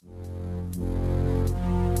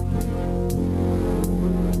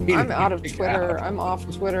I'm out of Twitter. I'm off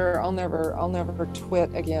Twitter. I'll never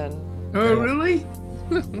twit again. Oh, really?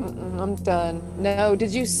 I'm done. No,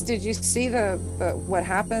 did you see the what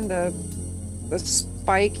happened? The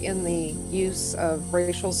spike in the use of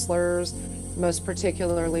racial slurs, most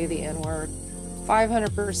particularly the N-word,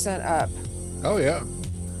 500% up Oh yeah,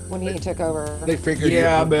 when he took over. they figured.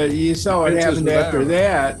 Yeah, but you saw what Bitches happened after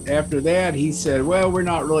without. that. After that, he said, "Well, we're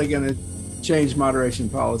not really going to change moderation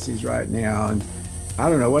policies right now." And I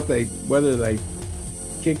don't know whether they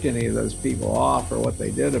kicked any of those people off or what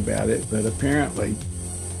they did about it, but apparently,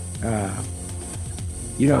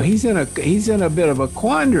 he's in a bit of a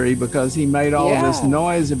quandary because he made all of this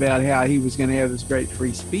noise about how he was going to have this great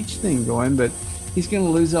free speech thing going, but he's going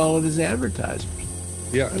to lose all of his advertisers.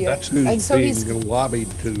 Yeah, that's who's being lobbied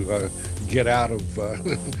to get out of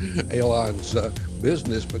Elon's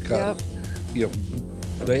business because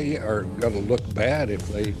they are going to look bad if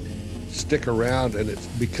they stick around and it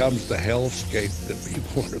becomes the hellscape that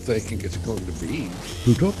people are thinking it's going to be.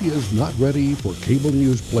 Plutopia is not ready for cable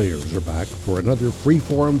news. Players are back for another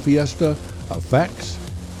freeform fiesta of facts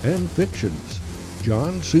and fictions.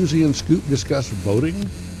 John, Susie, and Scoop discuss voting,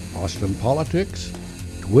 Austin politics,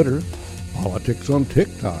 Twitter, politics on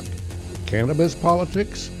TikTok, cannabis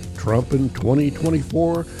politics, Trump in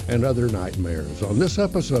 2024, and other nightmares on this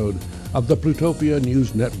episode of the Plutopia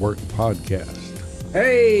News Network podcast.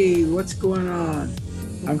 Hey, what's going on?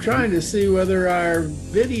 I'm trying to see whether our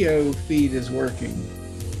video feed is working.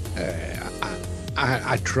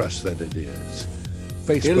 I trust that it is.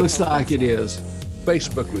 Facebook, it looks like it is.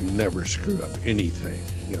 Facebook would never screw up anything.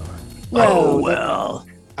 Oh, well.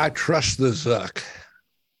 I trust the Zuck.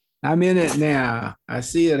 I'm in it now. I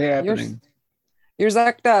see it happening. You're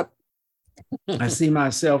zucked up. I see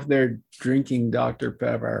myself there drinking Dr.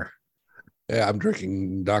 Pepper. Yeah, I'm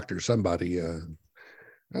drinking Dr. Somebody.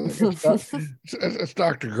 It's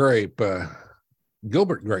Dr. Grape.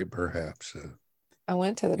 Gilbert Grape, perhaps. I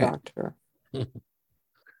went to the doctor.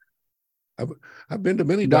 I've been to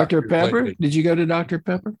many Dr. doctors Pepper? lately. Did you go to Dr.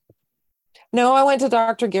 Pepper? No, I went to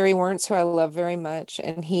Dr. Gary Wernz, who I love very much,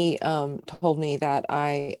 and he told me that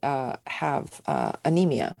I have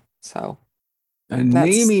anemia. So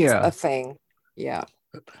anemia, that's a thing. Yeah,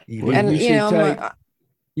 well, and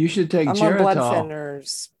you should take I'm Geritol. on blood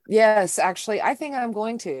thinners. Yes, actually, I think I'm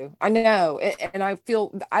going to. I know, and I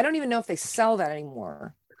don't even know if they sell that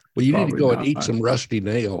anymore. Well, you need to go and eat some rusty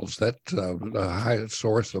nails. That's a high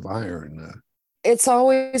source of iron. It's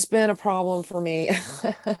always been a problem for me.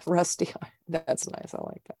 Rusty iron. That's nice. I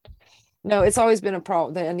like that. No, it's always been a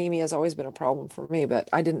problem. The anemia has always been a problem for me, but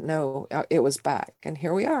I didn't know it was back. And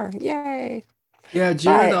here we are. Yay. Yeah,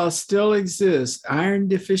 Geritol still exists. Iron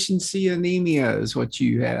deficiency anemia is what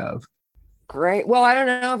you have. Great. Well, I don't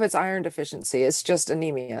know if it's iron deficiency. It's just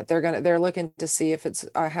anemia. They're looking to see if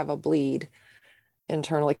I have a bleed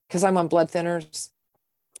internally because I'm on blood thinners.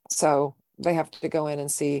 So they have to go in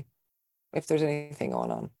and see if there's anything going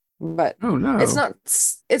on. But oh no, it's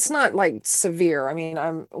not like severe. I mean,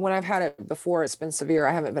 when I've had it before, it's been severe.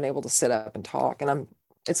 I haven't been able to sit up and talk, and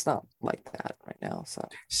it's not like that right now. So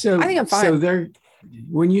I think I'm fine. So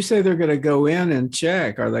when you say they're going to go in and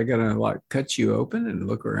check, are they going to like cut you open and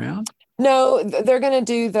look around? No, they're going to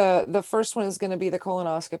do the first one is going to be the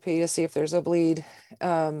colonoscopy to see if there's a bleed.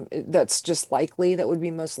 That's just likely. That would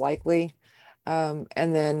be most likely. And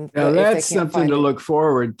then now that's something to look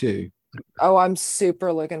forward to. Oh, I'm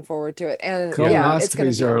super looking forward to it. And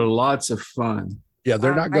colonoscopies are lots of fun. Yeah,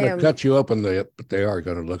 they're not going to cut you open, but they are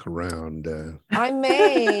going to look around. I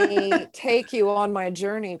may take you on my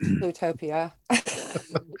journey, Plutopia.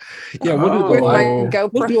 Yeah,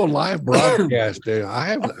 we'll do a live broadcast. I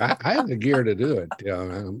have the gear to do it.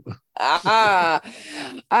 I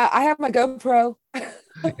have my GoPro.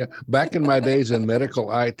 Yeah, back in my days in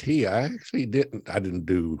medical IT, I didn't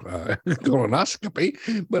do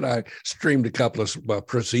colonoscopy, but I streamed a couple of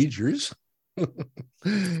procedures.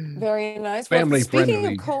 Very nice. Family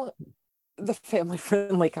friendly. The family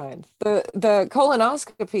friendly kind. The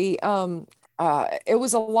colonoscopy, it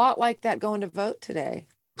was a lot like that going to vote today.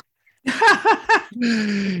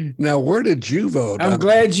 Now, where did you vote? I'm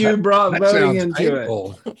glad you brought voting into it.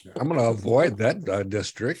 I'm going to avoid that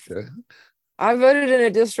district. I voted in a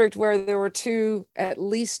district where there were at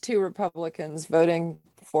least two Republicans voting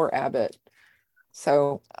for Abbott.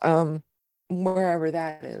 So, wherever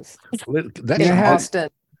that is. That's in Boston.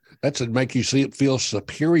 That should make you feel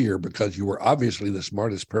superior because you were obviously the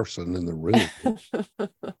smartest person in the room.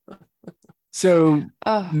 So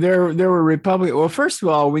there were Republicans. Well, first of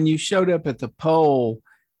all, when you showed up at the poll,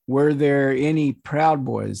 were there any Proud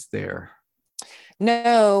Boys there?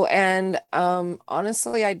 No, and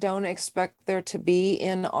honestly, I don't expect there to be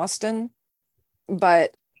in Austin,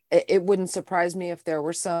 but it wouldn't surprise me if there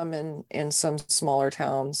were some in some smaller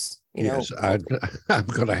towns, Yes, I'm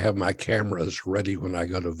going to have my cameras ready when I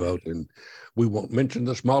go to vote, and we won't mention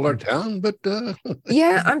the smaller town, but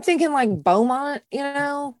yeah, I'm thinking like Beaumont,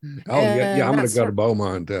 oh yeah, and I'm going to that's go to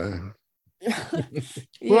Beaumont. Well, I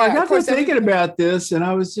yeah, of got to course, thinking about this, and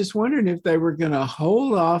I was just wondering if they were going to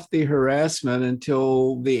hold off the harassment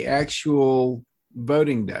until the actual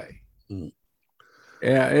voting day. Mm.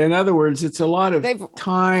 In other words, it's a lot of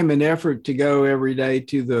time and effort to go every day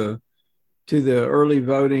to the early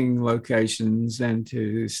voting locations and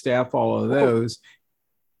to staff all of those.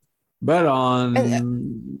 But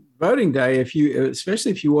on voting day,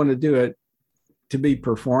 especially if you want to do it to be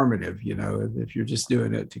performative, if you're just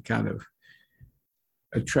doing it to kind of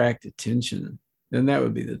attract attention, then that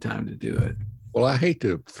would be the time to do it. Well, I hate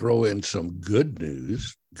to throw in some good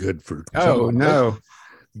news. Good for no.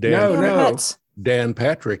 Dan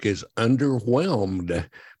Patrick is underwhelmed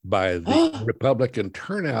by the Republican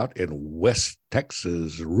turnout in West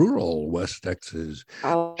Texas, rural West Texas.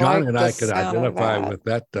 John and I could identify with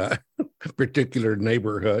that particular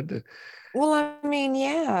neighborhood. Well, I mean,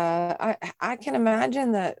 yeah, I can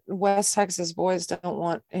imagine that West Texas boys don't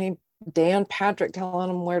want any Dan Patrick telling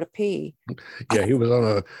them where to pee. Yeah, he was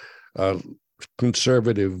on a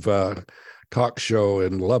conservative talk show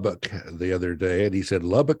in Lubbock the other day, and he said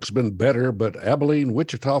Lubbock's been better, but Abilene,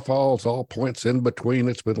 Wichita Falls, all points in between,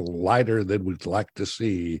 it's been lighter than we'd like to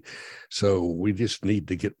see. So we just need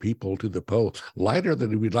to get people to the polls. Lighter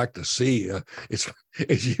than we'd like to see. It's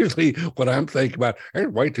usually what I'm thinking about.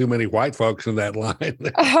 There's way too many white folks in that line. It's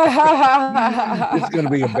going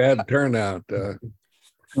to be a bad turnout.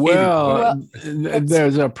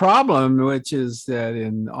 There's a problem, which is that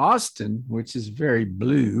in Austin, which is very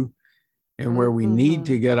blue, and where we need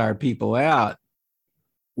to get our people out,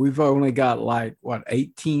 we've only got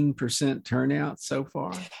 18% turnout so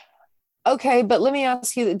far. Okay, but let me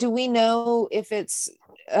ask you: do we know if it's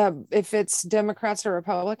Democrats or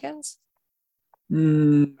Republicans?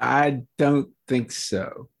 I don't think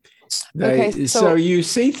so. So you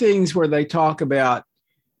see things where they talk about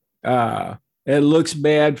it looks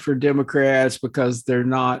bad for Democrats because they're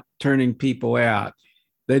not turning people out.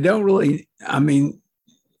 They don't really,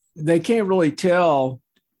 they can't really tell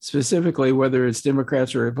specifically whether it's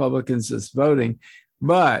Democrats or Republicans that's voting,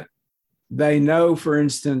 but they know, for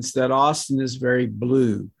instance, that Austin is very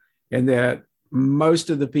blue and that most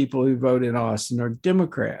of the people who vote in Austin are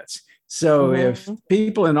Democrats. So if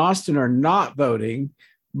people in Austin are not voting,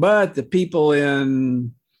 but the people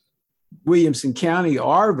in Williamson County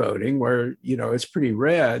are voting, where, it's pretty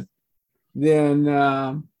red, then,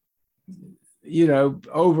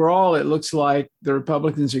 overall, it looks like the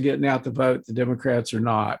Republicans are getting out the vote, the Democrats are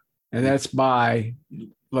not. And that's by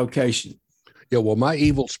location. Yeah, well, my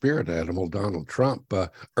evil spirit animal, Donald Trump,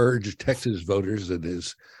 urged Texas voters in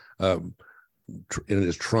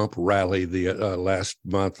his Trump rally the last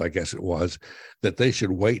month, I guess it was, that they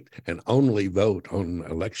should wait and only vote on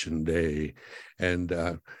election day.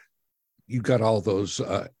 And you got all those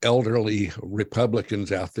elderly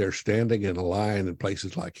Republicans out there standing in a line in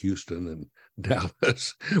places like Houston and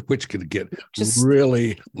Dallas, which could get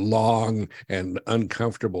really long and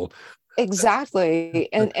uncomfortable. Exactly.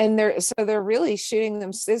 And they're really shooting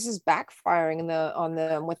them. This is backfiring on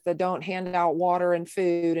them with the don't hand out water and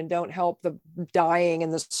food and don't help the dying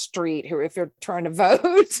in the street who, if you're trying to vote,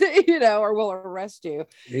 or we'll arrest you.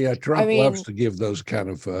 Yeah, Trump loves to give those kind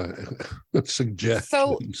of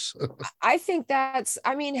suggestions. So I think that's,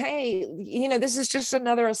 hey, this is just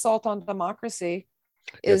another assault on democracy.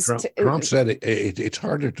 Trump said it's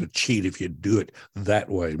harder to cheat if you do it that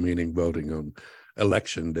way, meaning voting on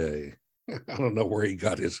election day. I don't know where he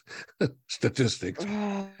got his statistics,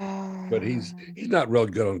 but he's not real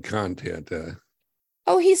good on content.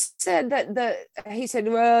 He said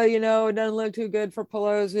well, it doesn't look too good for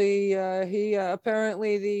Pelosi. He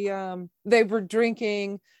apparently they were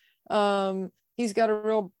drinking. He's got a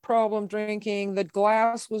real problem drinking. The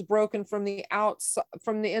glass was broken from the outside,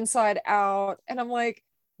 from the inside out. And I'm like,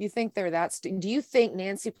 you think they're that do you think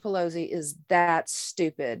Nancy Pelosi is that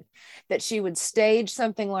stupid that she would stage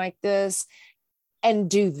something like this and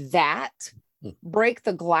do that? Break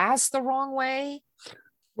the glass the wrong way?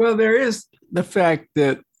 Well, there is the fact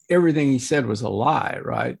that everything he said was a lie,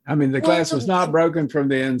 right? I mean, the glass was not broken from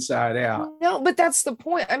the inside out. No, but that's the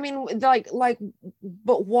point. I mean,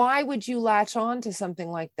 but why would you latch on to something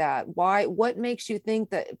like that? What makes you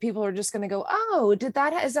think that people are just going to go, oh, is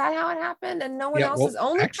that how it happened? And no one else is,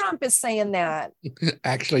 only Trump is saying that.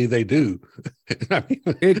 Actually, they do. I mean,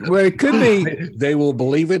 it could be. They will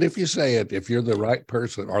believe it if you say it, if you're the right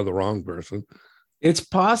person or the wrong person. It's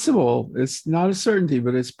possible. It's not a certainty,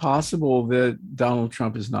 but it's possible that Donald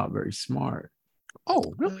Trump is not very smart.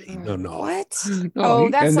 Oh, really? No. What? No,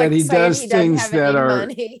 that's and like that he does things that are.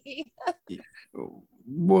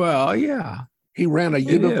 Well, yeah. He ran a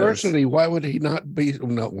university. Why would he not be?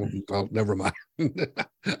 No, well, never mind.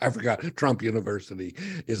 I forgot. Trump University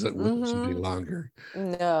isn't with us any longer.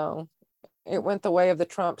 No, it went the way of the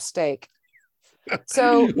Trump steak.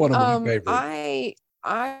 So one of my favorites.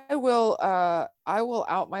 I will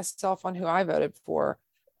out myself on who I voted for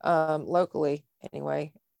locally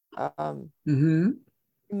anyway.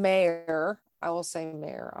 Mayor, I will say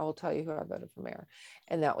mayor. I will tell you who I voted for mayor,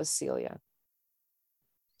 and that was Celia.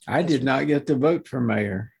 I did not get to vote for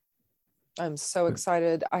mayor. I'm so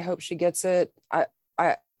excited. I hope she gets it. I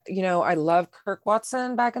love Kirk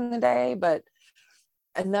Watson back in the day, but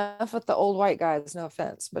enough with the old white guys, no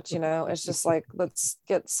offense, but it's just like, let's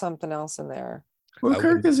get something else in there. Well,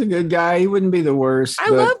 Kirk is a good guy. He wouldn't be the worst. I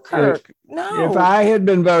love Kirk. If I had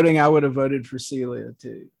been voting, I would have voted for Celia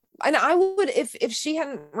too. And I would, if she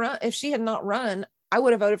had not run, I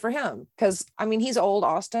would have voted for him, because I mean, he's old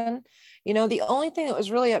Austin. The only thing that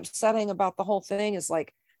was really upsetting about the whole thing is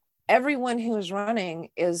like everyone who is running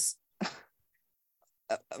is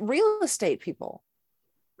real estate people.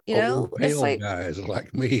 Pale guys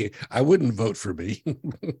like me. I wouldn't vote for me.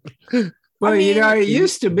 Well, it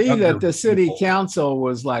used to be that the city council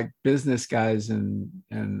was like business guys and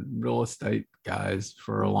real estate guys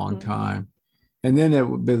for a long time. And then it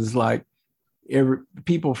was like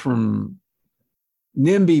people from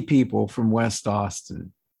NIMBY people from West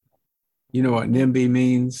Austin. You know what NIMBY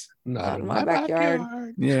means? Not in my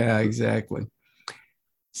backyard. Yeah, exactly.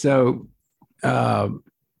 So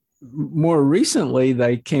more recently,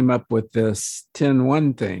 they came up with this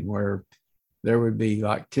 10-1 thing where there would be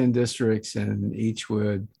like 10 districts and each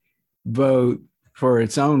would vote for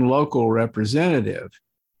its own local representative.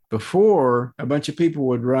 Before, a bunch of people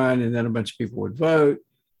would run and then a bunch of people would vote.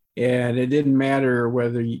 And it didn't matter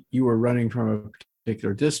whether you were running from a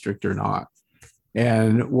particular district or not.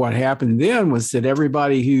 And what happened then was that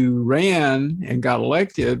everybody who ran and got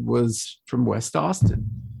elected was from West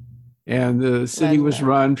Austin. And the city was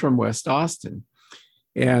run from West Austin.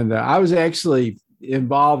 And I was actually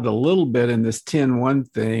involved a little bit in this 10-1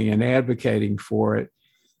 thing and advocating for it.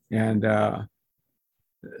 And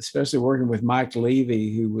especially working with Mike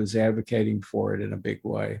Levy, who was advocating for it in a big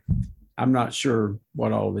way. I'm not sure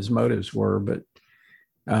what all of his motives were, but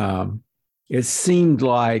it seemed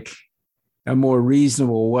like a more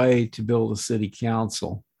reasonable way to build a city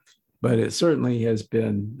council. But it certainly has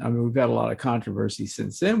been, we've had a lot of controversy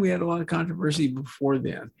since then. We had a lot of controversy before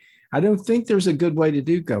then. I don't think there's a good way to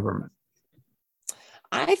do government.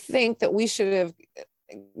 I think that we should have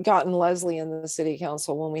gotten Leslie in the city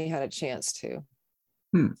council when we had a chance to.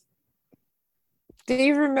 Do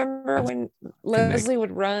you remember when Leslie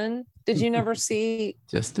would run? Did you never see?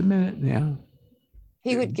 Just a minute now.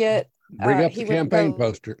 He would get. Bring up the campaign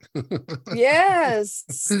poster. Yes.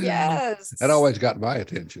 That always got my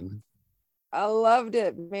attention. I loved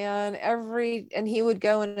it, man. And he would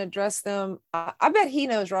go and address them. I bet he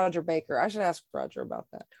knows Roger Baker. I should ask Roger about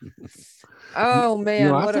that. Oh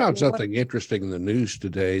man. I found something interesting in the news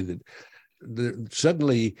today that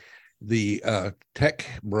suddenly the tech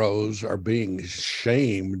bros are being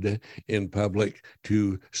shamed in public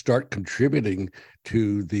to start contributing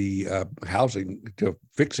to the to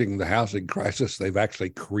fixing the housing crisis they've actually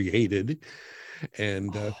created.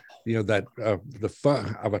 And that the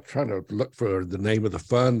fund, I was trying to look for the name of the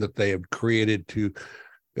fund that they have created to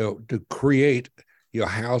create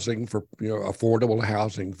housing for affordable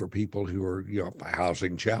housing for people who are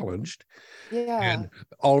housing challenged. Yeah. And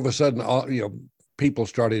all of a sudden, people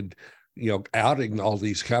started outing all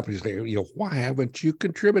these companies saying, why haven't you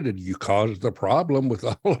contributed? You caused the problem with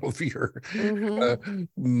all of your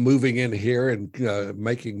moving in here and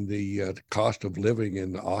making the cost of living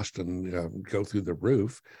in Austin go through the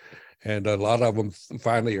roof. And a lot of them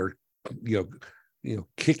finally are,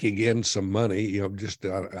 kicking in some money, just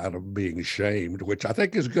out of being shamed, which I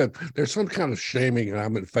think is good. There's some kind of shaming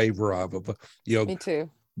I'm in favor of. Me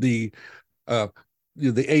too. The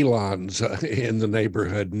Alons in the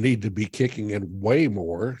neighborhood need to be kicking in way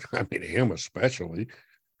more. I mean, him especially.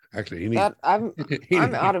 Actually, he needs, That I'm he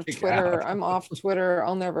I'm needs out to of kick Twitter. out. I'm off Twitter.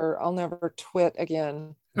 I'll never twit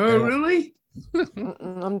again. Oh, really?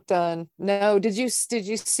 I'm done. No, did you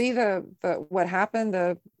see the what happened?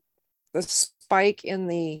 The spike in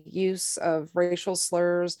the use of racial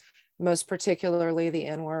slurs, most particularly the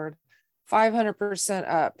N-word, 500%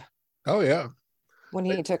 up Oh yeah, when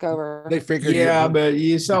he took over. they figured Yeah, but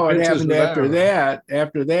you saw what defenses happened are after down. that.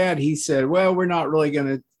 After that, he said, "Well, we're not really going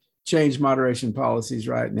to change moderation policies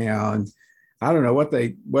right now." And I don't know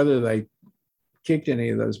whether they kicked any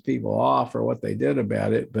of those people off or what they did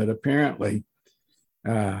about it, but apparently,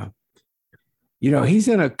 uh, he's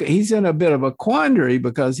in a bit of a quandary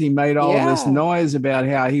because he made all of this Yeah. noise about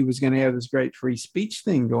how he was going to have this great free speech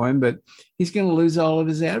thing going, but he's going to lose all of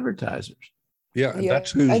his advertisers. Yeah, and Yeah.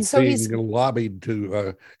 that's who's And so he's being lobbied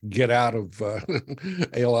to get out of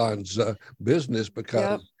Elon's business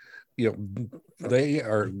because they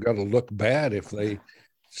are going to look bad if they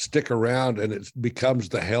stick around and it becomes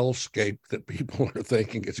the hellscape that people are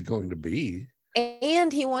thinking it's going to be.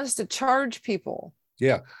 and he wants to charge people.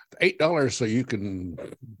 Yeah, $8 so you can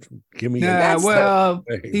give me. Nah, well,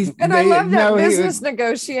 I love that business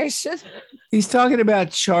negotiation. He's talking about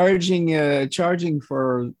charging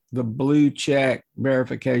for the blue check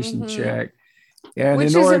verification check, and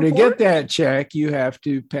Which in order to important. get that check, you have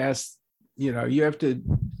to pass. You have to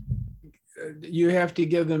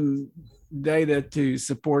give them data to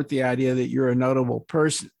support the idea that you're a notable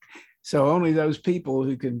person. So only those people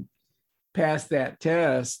who can pass that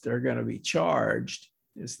test are going to be charged.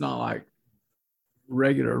 It's not like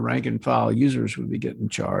regular rank and file users would be getting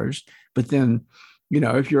charged. But then,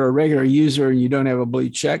 if you're a regular user and you don't have a blue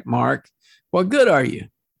check mark, what good are you?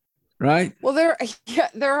 Right? Well, there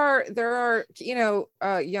are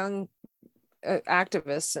young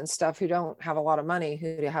activists and stuff who don't have a lot of money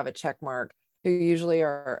who have a check mark, who usually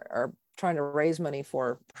are trying to raise money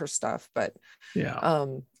for stuff. But yeah.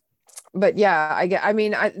 But yeah,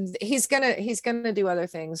 he's gonna do other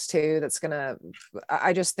things too.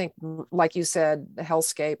 I just think, like you said, the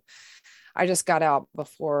hellscape. I just got out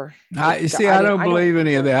before. I don't believe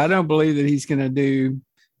any of that. I don't believe that he's going to do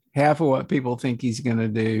half of what people think he's going to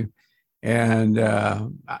do. And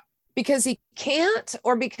because he can't,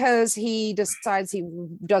 or because he decides he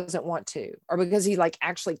doesn't want to, or because he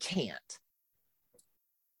actually can't.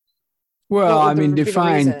 Well,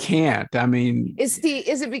 define can't. Is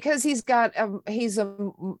it because he's got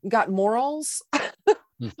morals,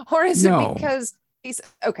 or is it because he's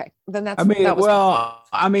okay? Then that's.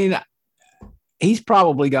 He's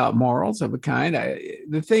probably got morals of a kind.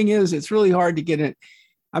 The thing is, it's really hard to get it.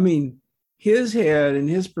 His head and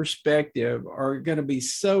his perspective are going to be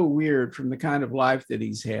so weird from the kind of life that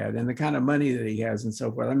he's had and the kind of money that he has and so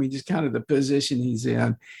forth. Just kind of the position he's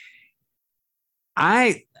in.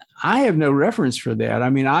 I have no reference for that.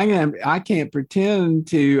 I can't pretend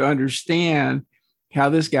to understand how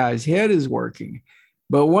this guy's head is working.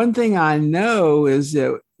 But one thing I know is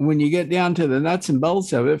that when you get down to the nuts and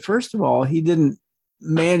bolts of it, first of all, he didn't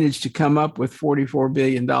manage to come up with $44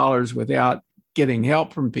 billion without getting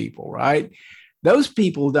help from people, right? Those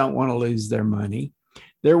people don't want to lose their money.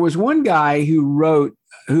 There was one guy who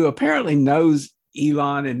apparently knows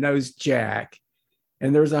Elon and knows Jack.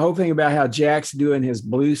 And there's a whole thing about how Jack's doing his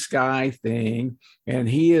blue sky thing, and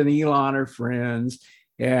he and Elon are friends.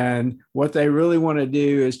 And what they really want to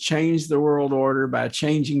do is change the world order by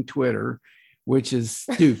changing Twitter, which is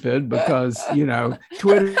stupid because,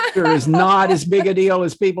 Twitter is not as big a deal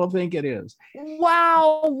as people think it is.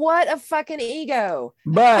 Wow, what a fucking ego.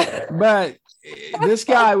 But this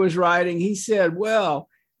guy was writing, he said, well,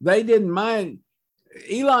 they didn't mind.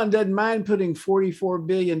 Elon doesn't mind putting $44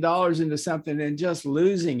 billion into something and just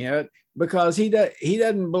losing it because he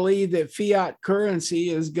doesn't believe that fiat currency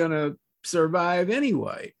is going to survive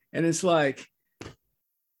anyway. And it's like,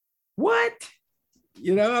 what?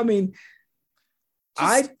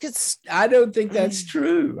 I don't think that's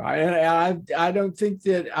true. I don't think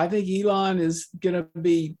that. I think Elon is going to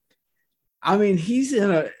be.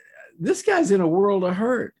 This guy's in a world of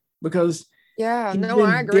hurt because. Yeah, he's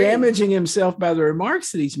I agree. Damaging himself by the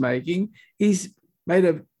remarks that he's making. He's made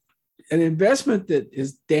an investment that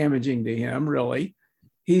is damaging to him, really.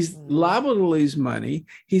 He's liable to lose money.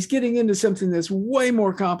 He's getting into something that's way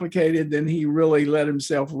more complicated than he really let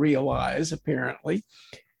himself realize, apparently.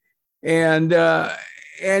 And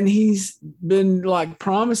he's been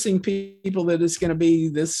promising people that it's going to be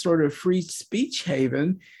this sort of free speech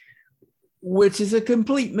haven, which is a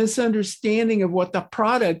complete misunderstanding of what the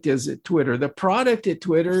product is at Twitter. The product at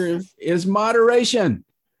Twitter is moderation.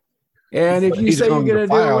 And if you say you're going to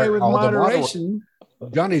do away with moderation,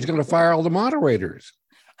 Johnny's going to fire all the moderators.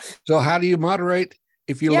 So how do you moderate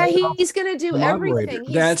if you yeah, lay off he's going to do the moderator.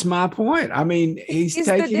 everything. That's my point. I mean, he's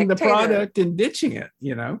taking the product and ditching it,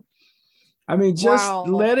 I mean, just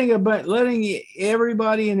letting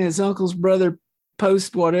everybody and his uncle's brother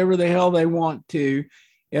post whatever the hell they want to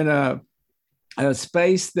in a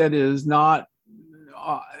space that is not.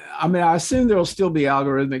 I mean, I assume there'll still be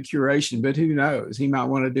algorithmic curation, but who knows? He might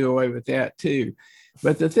want to do away with that too.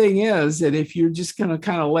 But the thing is that if you're just going to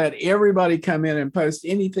kind of let everybody come in and post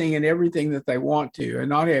anything and everything that they want to, and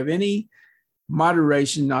not have any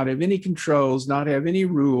moderation, not have any controls, not have any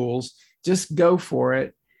rules, just go for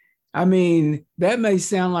it. I mean, that may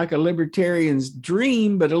sound like a libertarian's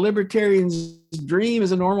dream, but a libertarian's dream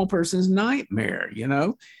is a normal person's nightmare,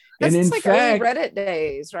 That's and in like fact, early Reddit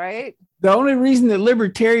days, right? The only reason that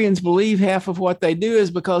libertarians believe half of what they do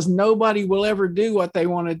is because nobody will ever do what they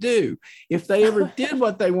want to do. If they ever did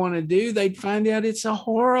what they want to do, they'd find out it's a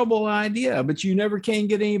horrible idea, but you never can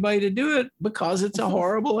get anybody to do it because it's a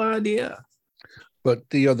horrible idea. But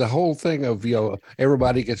the whole thing of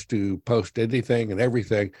everybody gets to post anything and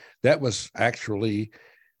everything, that was actually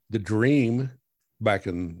the dream back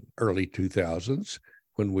in early 2000s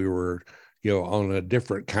when we were on a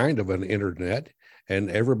different kind of an internet,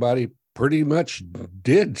 and everybody pretty much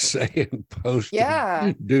did say and post.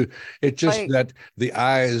 Yeah. Do it just that the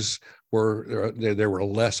eyes were there were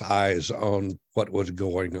less eyes on what was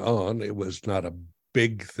going on. It was not a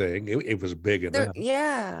big thing. It was big enough.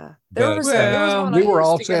 There was we were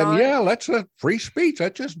all saying, let's free speech.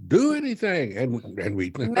 Let's just do anything. And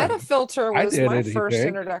we Metafilter was my first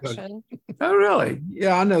introduction. Oh, really?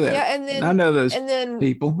 Yeah, I know that. Yeah, and then I know those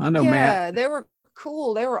people. I know Matt. Yeah, they were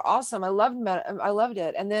cool. They were awesome. I loved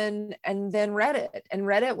it. And then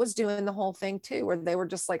Reddit was doing the whole thing too, where they were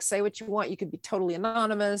just like, say what you want. You could be totally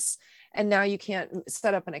anonymous, and now you can't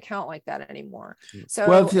set up an account like that anymore.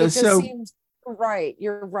 So it just seems right.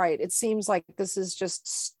 You're right. It seems like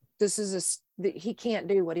he can't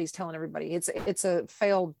do what he's telling everybody. It's a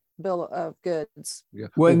failed bill of goods. Yeah.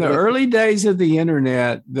 Well, in the early days of the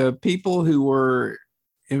internet, the people who were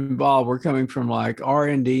involved were coming from like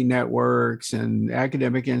R&D networks and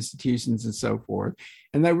academic institutions and so forth.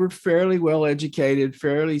 And they were fairly well educated,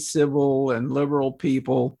 fairly civil and liberal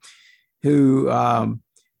people who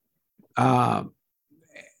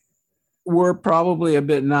were probably a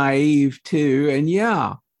bit naive too. And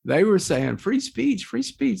they were saying free speech,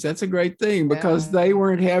 that's a great thing, because they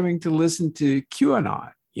weren't having to listen to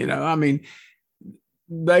QAnon. I mean,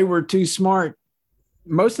 they were too smart.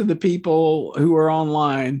 Most of the people who were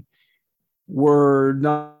online were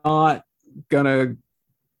not going to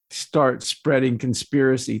start spreading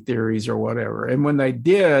conspiracy theories or whatever. And when they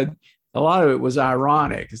did, a lot of it was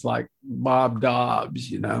ironic. It's like Bob Dobbs,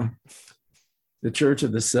 the Church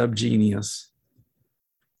of the Subgenius.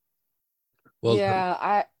 Well,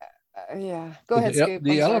 go ahead, Scoop.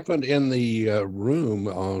 The elephant in the room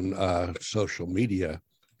on social media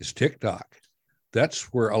is TikTok.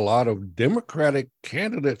 That's where a lot of Democratic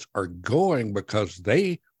candidates are going, because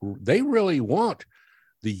they really want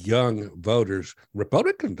the young voters.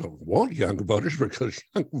 Republicans don't want young voters because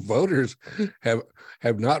young voters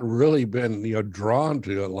have not really been drawn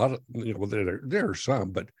to a lot of there are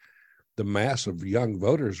some, but the mass of young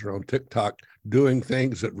voters are on TikTok doing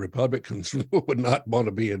things that Republicans would not want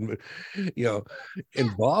to be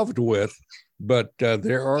involved with. But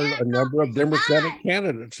there are a number of Democratic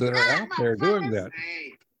candidates that are out there doing that.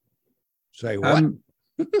 Say what?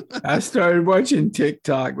 I started watching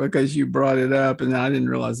TikTok because you brought it up, and I didn't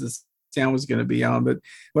realize this sound was going to be on. But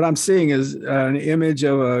what I'm seeing is an image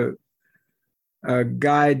of a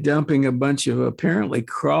guy dumping a bunch of apparently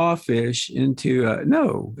crawfish into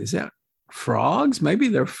is that frogs? Maybe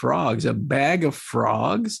they're frogs, a bag of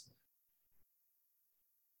frogs.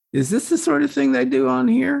 Is this the sort of thing they do on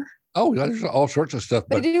here? Oh, there's all sorts of stuff.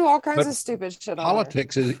 They do all kinds of stupid shit.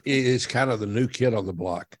 Politics is kind of the new kid on the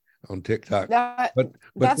block on TikTok. But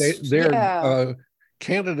they're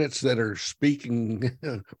candidates that are speaking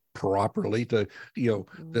properly to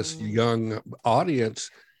this young audience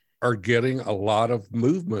are getting a lot of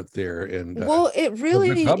movement there, and it really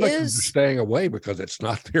the Republicans is are staying away because it's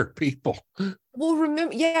not their people. Well,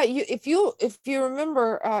 remember, if you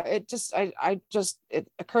remember, it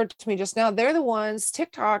occurred to me just now. They're the ones,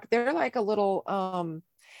 TikTok. They're like a little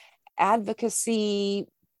advocacy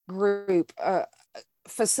group,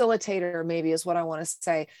 facilitator, maybe is what I want to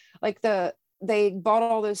say. Like they bought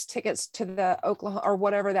all those tickets to the Oklahoma or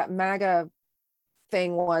whatever that MAGA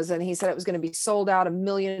thing was, and he said it was going to be sold out, 1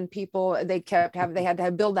 million people. They had to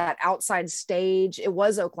build that outside stage. It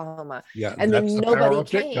was Oklahoma, and then nobody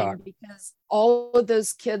came because all of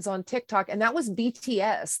those kids on TikTok, and that was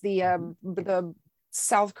BTS, the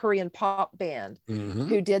South Korean pop band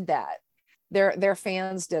who did that. Their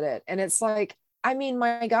fans did it. And it's like, I mean,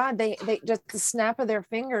 my God, they just the snap of their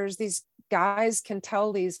fingers, these guys can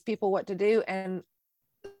tell these people what to do. And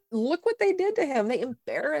look what they did to him. They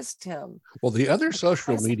embarrassed him. Well, the other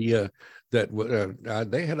social media that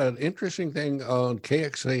they had an interesting thing on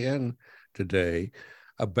KXAN today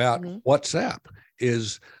about WhatsApp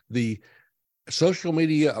is the social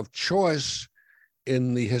media of choice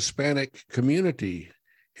in the Hispanic community.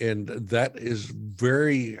 And that is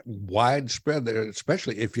very widespread there,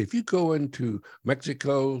 especially if you go into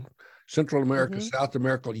Mexico, Central America, South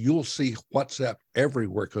America, you'll see WhatsApp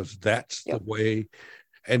everywhere because that's the way.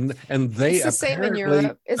 And they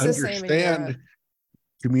apparently understand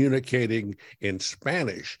communicating in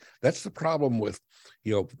Spanish. That's the problem with,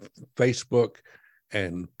 Facebook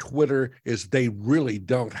and Twitter, is they really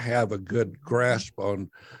don't have a good grasp on,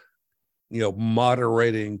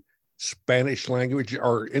 moderating Spanish language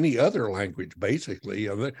or any other language. Basically,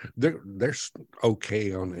 they're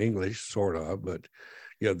okay on English, sort of, but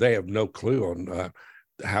they have no clue on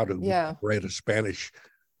how to moderate a Spanish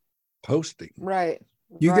posting. Right.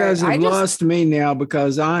 You guys have lost me now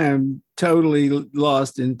because I am totally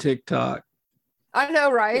lost in TikTok. I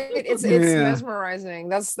know, right? It's mesmerizing.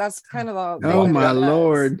 That's kind of the oh my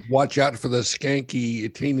Lord! Watch out for the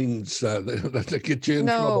skanky teens that get you in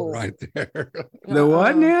trouble right there. The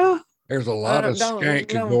what now? There's a lot of skank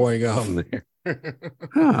going on there.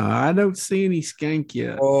 I don't see any skank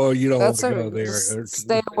yet. Oh, you don't want to go there.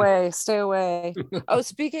 Stay away. Oh,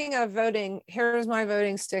 speaking of voting, here's my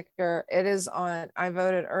voting sticker. It is on. I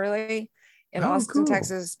voted early in Austin,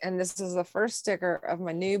 Texas, and this is the first sticker of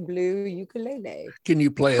my new blue ukulele. Can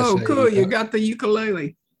you play us? Oh, cool! You got the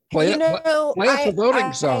ukulele. Play us a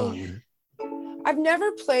voting song. I've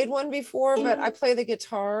never played one before, but I play the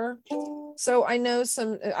guitar. So I know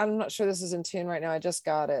some, I'm not sure this is in tune right now. I just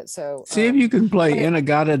got it. So see if you can play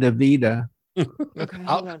Inagata de Vida. Okay,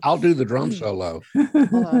 I'll do the drum solo.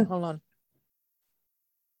 Hold on.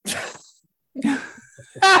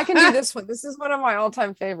 I can do this one. This is one of my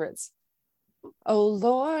all-time favorites. Oh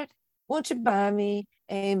Lord, won't you buy me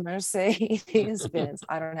a Mercedes Benz?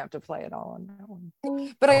 I don't have to play it all on that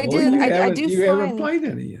one. But I did. I do. You haven't played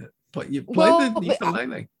any yet. You played the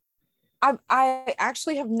ukulele. I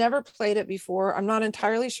actually have never played it before. I'm not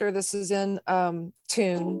entirely sure this is in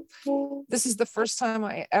tune. This is the first time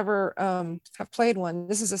I ever have played one.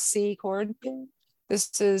 This is a C chord.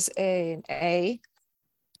 This is an A.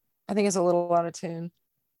 I think it's a little out of tune.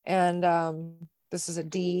 And this is a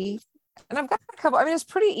D. And I've got a couple. I mean, it's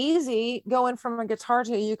pretty easy going from a guitar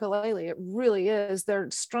to a ukulele. It really is.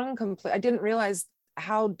 They're strung complete. I didn't realize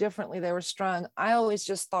how differently they were strung. I always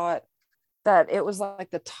just thought that it was like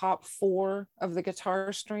the top 4 of the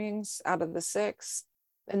guitar strings out of the 6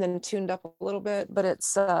 and then tuned up a little bit, but it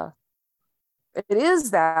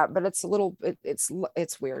is that, but it's a little, it's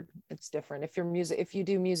weird. It's different. If you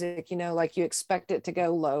do music, like you expect it to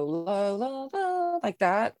go low, low, low, low, like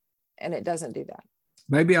that. And it doesn't do that.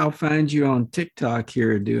 Maybe I'll find you on TikTok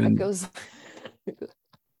here doing,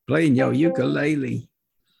 playing your ukulele.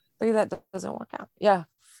 Maybe that doesn't work out. Yeah.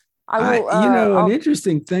 I will, an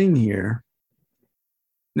interesting thing here.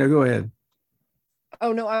 No, go ahead.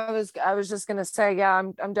 Oh no, I was just gonna say, yeah,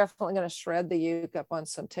 I'm definitely gonna shred the uke up on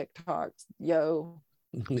some TikToks. Yo.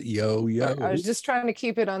 I was just trying to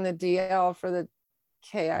keep it on the DL for the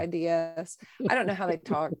KIDS. I don't know how they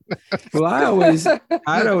talk. Well, I'd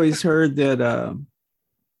always heard that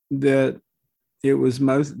that it was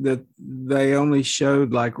that they only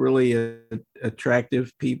showed like really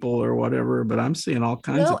attractive people or whatever, but I'm seeing all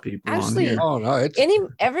kinds of people actually, on here. Oh no,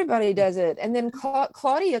 everybody does it. And then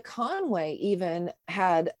Claudia Conway even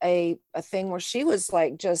had a thing where she was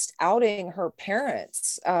like just outing her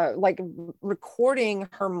parents, like recording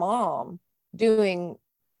her mom doing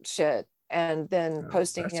shit and then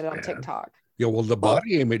posting it on TikTok. Yeah, well, the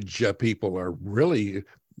body image people are really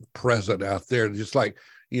present out there, just like,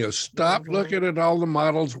 stop looking at all the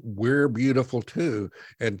models. We're beautiful too.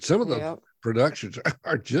 And some of the productions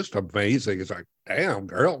are just amazing. It's like, damn,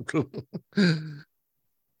 girl.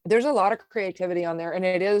 There's a lot of creativity on there. And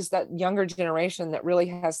it is that younger generation that really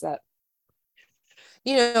has that,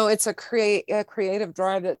 it's a creative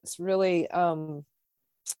drive that's really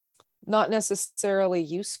not necessarily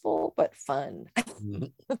useful, but fun.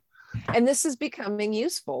 And this is becoming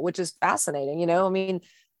useful, which is fascinating. I mean,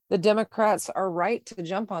 the Democrats are right to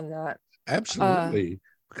jump on that. Absolutely.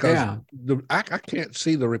 Because I can't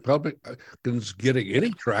see the Republicans getting any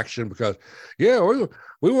traction because, we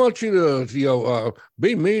want you to,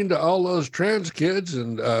 be mean to all those trans kids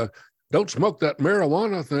and don't smoke that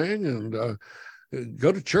marijuana thing. And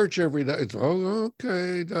go to church every day. It's, oh,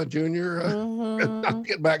 okay, Junior. I'll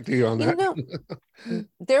get back to you on that.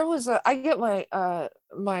 There was I get my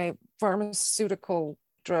my pharmaceutical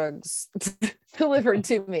drugs delivered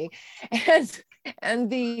to me, and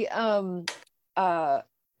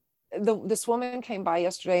this woman came by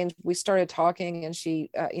yesterday and we started talking, and she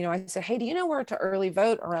I said, hey, do you know where to early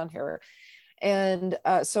vote around here? And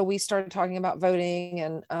so we started talking about voting,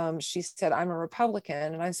 and she said, I'm a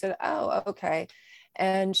Republican. And I said, oh, okay.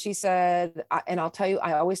 And she said, and I'll tell you,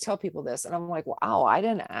 I always tell people this, and I'm like, wow, I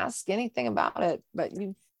didn't ask anything about it, but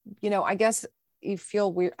I guess you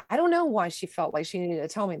feel weird. I don't know why she felt like she needed to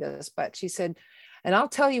tell me this, but she said, and I'll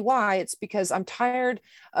tell you why. It's because I'm tired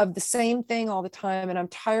of the same thing all the time. And I'm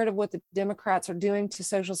tired of what the Democrats are doing to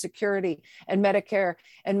Social Security and Medicare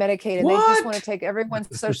and Medicaid. And they just want to take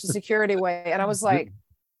everyone's Social Security away. And I was like,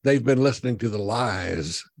 they've been listening to the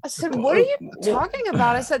lies. I said, what are you talking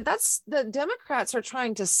about? I said, that's the Democrats are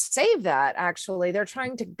trying to save that. Actually, they're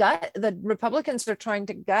trying to gut, the Republicans are trying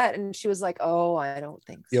to gut. And she was like, oh, I don't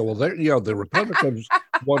think so. Yeah, well, the Republicans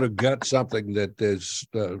want to gut something that is,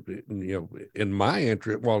 in my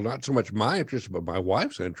interest. Well, not so much my interest, but my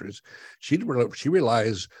wife's interest. She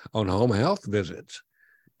relies on home health visits.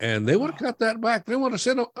 And they want to cut that back. They want to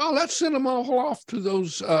send them, let's send them all off to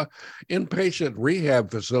those inpatient rehab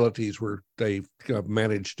facilities where they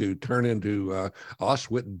managed to turn into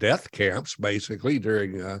Auschwitz death camps, basically,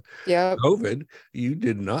 during COVID. You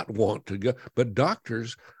did not want to go. But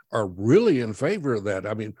doctors are really in favor of that.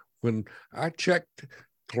 I mean, when I checked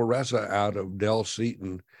Clarissa out of Del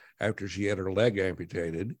Seaton after she had her leg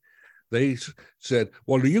amputated, they said,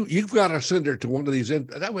 well, you've got to send her to one of these.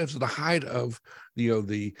 That was the height of,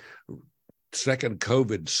 the second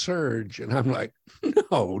COVID surge. And I'm like,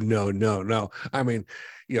 no. I mean,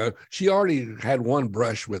 she already had one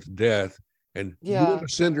brush with death, and you want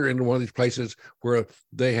to send her into one of these places where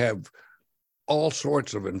they have all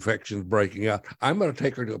sorts of infections breaking out. I'm going to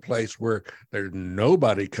take her to a place where there's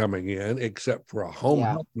nobody coming in except for a home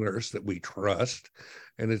health nurse that we trust.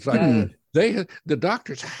 And it's like, the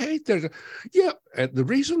doctors hate that. Yeah. And the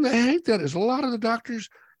reason they hate that is a lot of the doctors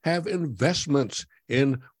have investments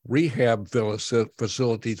in rehab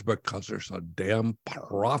facilities because they're so damn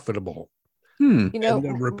profitable. And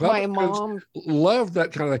the Republicans my mom love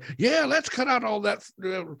that kind of thing. Yeah, let's cut out all that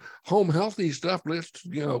home healthy stuff. Let's,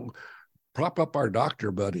 prop up our doctor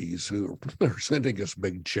buddies who are sending us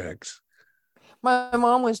big checks. My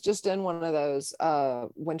mom was just in one of those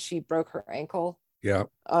when she broke her ankle. Yeah.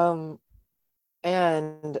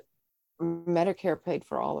 And Medicare paid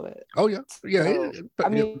for all of it. Oh yeah. So, I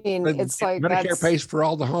mean, it's like Medicare pays for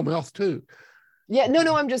all the home health too. Yeah,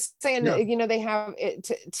 no, I'm just saying that, they have it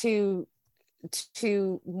to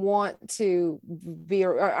want to be,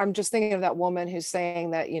 I'm just thinking of that woman who's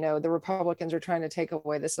saying that, the Republicans are trying to take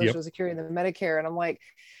away the Social Security and the Medicare. And I'm like,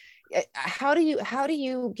 how do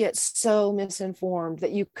you get so misinformed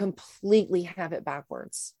that you completely have it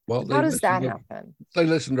backwards? Well, how does that happen? They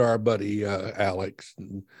listen to our buddy Alex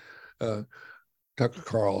and Tucker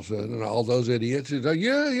Carlson and all those idiots. He's like,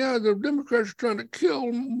 yeah, the Democrats are trying to kill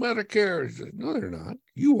Medicare. He said, no, they're not.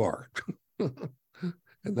 You are.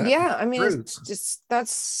 I mean, it's just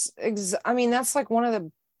that's like one of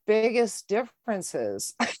the biggest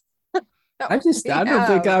differences. I don't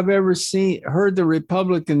think I've ever heard the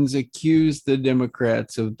Republicans accuse the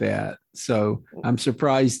Democrats of that. So I'm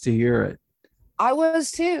surprised to hear it. I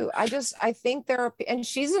was too. I think there are, and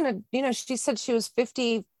she's in a, she said she was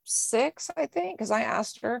 56, I think, because I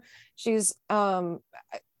asked her. She's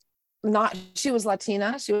she was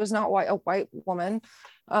Latina. She was not a white woman.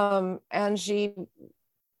 And she,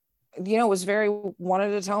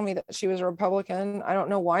 wanted to tell me that she was a Republican. I don't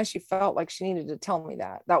know why she felt like she needed to tell me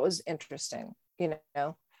that. That was interesting.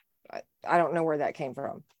 I don't know where that came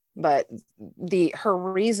from, but her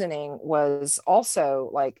reasoning was also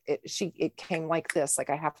like, it came like this, like,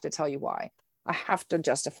 I have to tell you why. I have to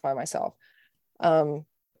justify myself. Well,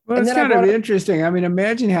 it's kind of interesting. I mean,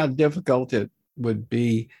 imagine how difficult it would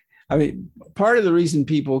be. I mean, part of the reason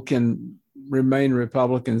people can remain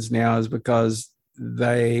Republicans now is because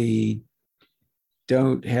they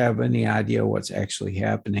don't have any idea what's actually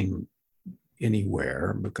happening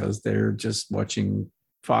anywhere, because they're just watching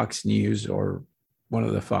Fox News or one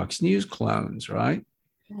of the Fox News clones, right?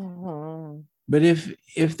 Mm-hmm. But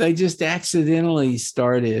if they just accidentally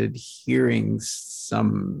started hearing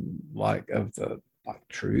some of the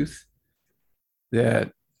truth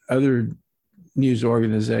that other news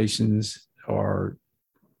organizations are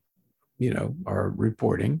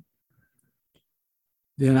reporting,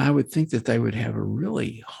 then I would think that they would have a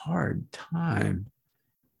really hard time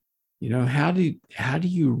how do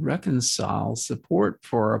you reconcile support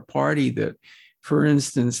for a party that, for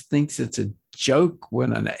instance, thinks it's a joke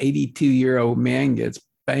when an 82-year-old man gets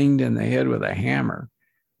banged in the head with a hammer?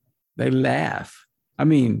 They laugh. I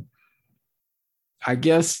mean, I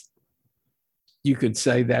guess you could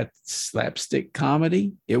say that's slapstick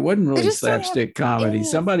comedy. It wasn't really slapstick comedy.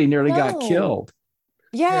 Somebody nearly got killed.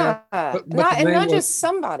 Yeah, but not just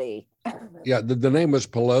somebody. Yeah, the name was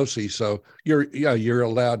Pelosi, so you're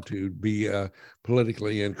allowed to be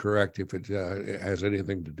politically incorrect if it has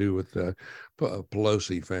anything to do with the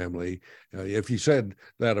Pelosi family. If you said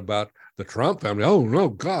that about the Trump family, oh no,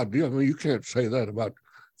 God, you can't say that about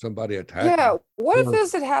somebody attacking. Yeah, what if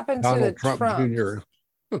this had happened Donald to the Trump Jr.?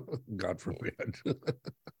 God forbid.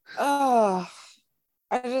 Oh,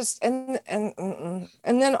 I just and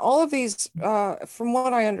then all of these, from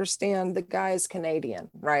what I understand, the guy is Canadian,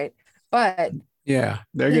 right? But yeah,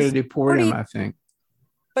 they're going to deport him, I think.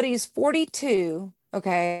 But he's 42,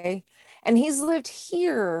 okay, and he's lived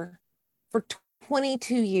here for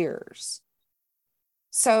 22 years.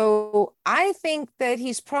 So I think that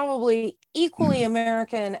he's probably equally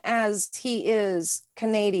American as he is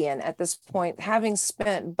Canadian at this point, having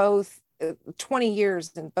spent both 20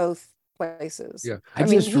 years in both places. Yeah, I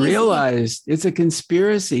just realized it's a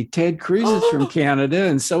conspiracy. Ted Cruz is from Canada,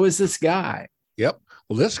 and so is this guy. Yep.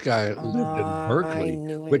 Well, this guy lived in Berkeley,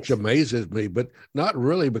 which amazes me, but not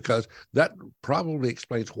really, because that probably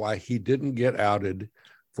explains why he didn't get outed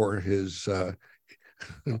for his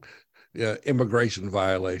immigration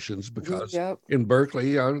violations, because in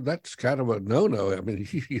Berkeley, that's kind of a no-no. I mean,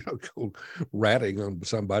 you don't go ratting on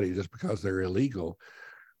somebody just because they're illegal.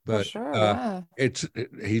 But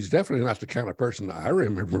he's definitely not the kind of person I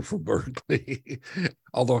remember from Berkeley.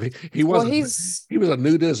 Although he was a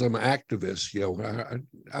nudism activist.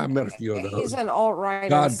 I met a few of those. He's an alt-right.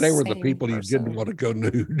 God, they were the people you didn't want to go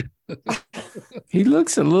nude. He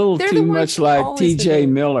looks a little too much like T.J.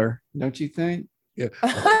 Miller, don't you think? Yeah.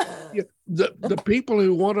 The people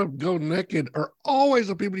who want to go naked are always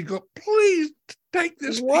the people you go, please take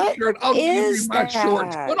this t-shirt. I'll give you my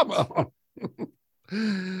shorts. Put them on.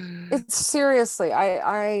 It's seriously,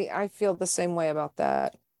 I feel the same way about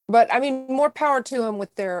that. But I mean, more power to them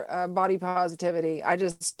with their body positivity. I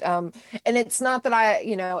just and it's not that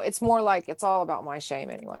it's more like it's all about my shame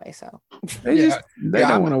anyway. So they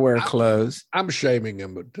don't want to wear clothes. I'm shaming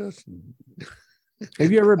them, but just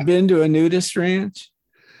have you ever been to a nudist ranch?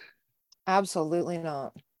 Absolutely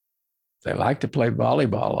not. They like to play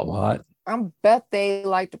volleyball a lot. I bet they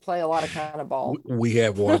like to play a lot of kind of ball. We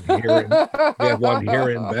have one here. In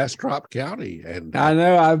Bastrop County, and I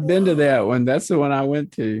know I've been to that one. That's the one I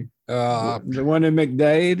went to. The one in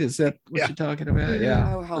McDade. Is that what you're talking about?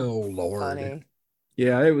 Yeah. Oh Lord. Funny.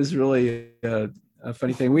 Yeah, it was really a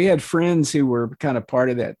funny thing. We had friends who were kind of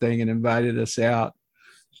part of that thing and invited us out,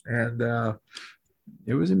 and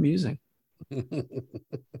it was amusing.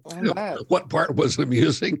 What part was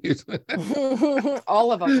amusing?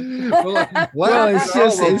 All of them. Well,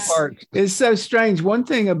 it's so strange. One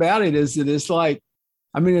thing about it is that it's like,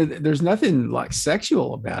 I mean, there's nothing like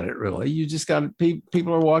sexual about it, really. You just got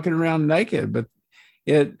people are walking around naked, but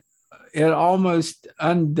it almost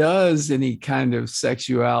undoes any kind of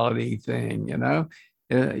sexuality thing.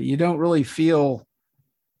 You don't really feel.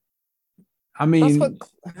 I mean,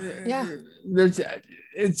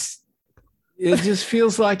 it just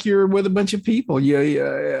feels like you're with a bunch of people.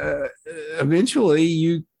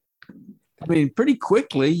 Eventually pretty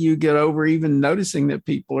quickly you get over even noticing that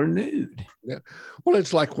people are nude. Yeah. Well,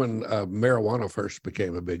 it's like when marijuana first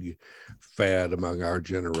became a big fad among our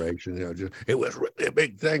generation. It was really a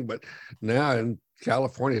big thing, but now in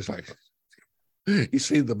California, it's like, you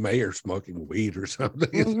see the mayor smoking weed or something.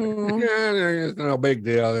 Mm-hmm. It's no big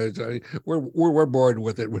deal. We're bored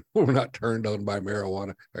with it. We're not turned on by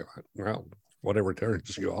marijuana. Well, whatever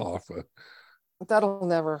turns you off. That'll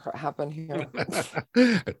never happen here.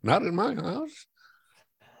 Not in my house.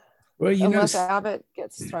 Well, unless Abbott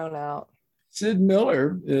gets thrown out. Sid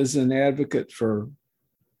Miller is an advocate for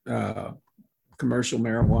commercial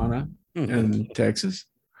marijuana in Texas.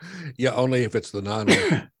 Yeah, only if it's the non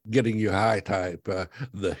getting you high type.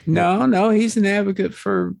 No, he's an advocate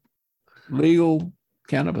for legal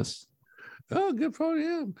cannabis. Oh, good for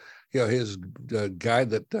him. His guy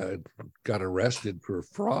that got arrested for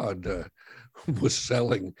fraud was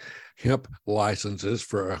selling hemp licenses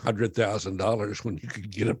for $100,000 when you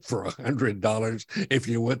could get them for $100 if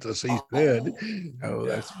you went to see Sid. Oh,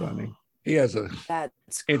 that's funny. He has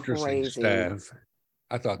that's interesting crazy. Staff.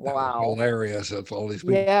 I thought that was hilarious. That's all these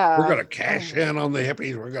people. Yeah. We're going to cash in on the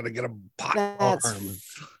hippies. We're going to get a pot farm.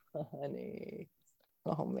 Funny.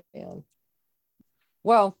 Oh, man.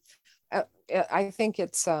 Well, I think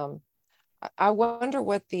it's I wonder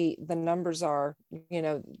what the numbers are,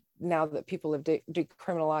 now that people have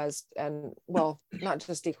decriminalized, and well, not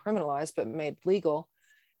just decriminalized, but made legal,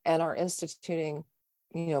 and are instituting,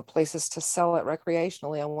 places to sell it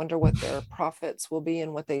recreationally. I wonder what their profits will be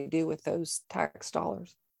and what they do with those tax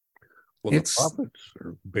dollars. Well, the profits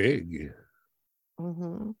are big.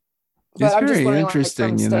 Mm-hmm. But I'm just wondering,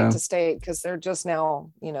 interesting, like, from state to state, because they're just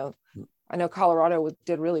now, I know Colorado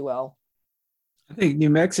did really well. I think New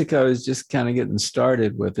Mexico is just kind of getting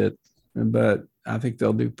started with it, but I think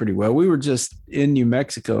they'll do pretty well. We were just in New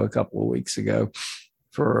Mexico a couple of weeks ago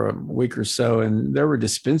for a week or so, and there were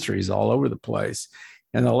dispensaries all over the place.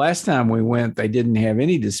 And the last time we went, they didn't have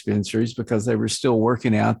any dispensaries because they were still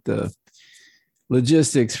working out the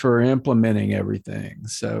logistics for implementing everything.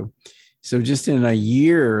 So just in a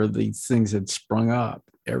year, these things had sprung up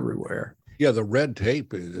everywhere. Yeah, the red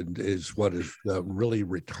tape is what has really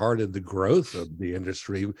retarded the growth of the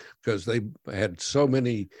industry, because they had so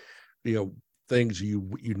many, things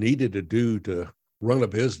you needed to do to run a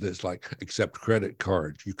business, like accept credit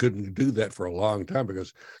cards. You couldn't do that for a long time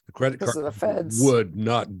because the credit card would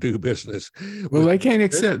not do business. Well,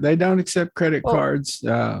 they don't accept credit cards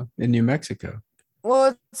in New Mexico.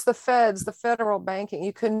 Well, it's the feds, the federal banking.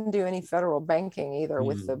 You couldn't do any federal banking either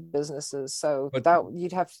with the businesses. So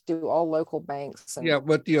you'd have to do all local banks.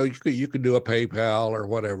 But you could do a PayPal or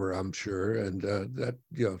whatever, I'm sure, and that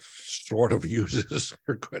sort of uses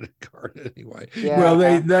your credit card anyway. Yeah.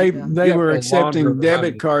 Well, they were accepting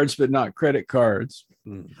debit cards, but not credit cards,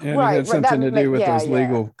 and it had something to do with those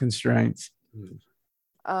legal constraints.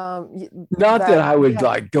 Not that I would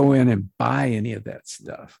like go in and buy any of that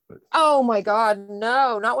stuff, but oh my God,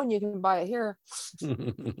 no, not when you can buy it here.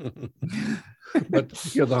 But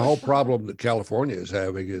the whole problem that California is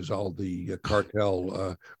having is all the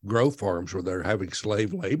cartel grow farms where they're having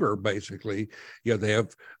slave labor. Basically, they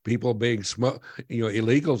have people being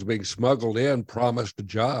illegals being smuggled in, promised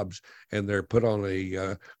jobs, and they're put on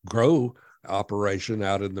a grow operation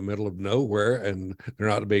out in the middle of nowhere, and they're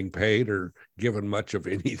not being paid or given much of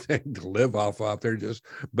anything to live off of. They're just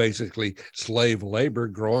basically slave labor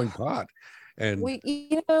growing pot. And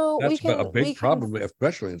that's a big problem,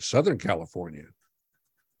 especially in Southern California.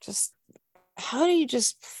 Just how do you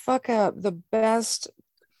just fuck up the best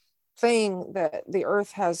thing that the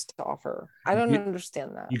earth has to offer? I don't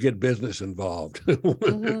understand that. You get business involved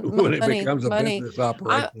when it becomes a business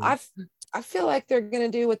operation. I feel like they're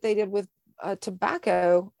going to do what they did with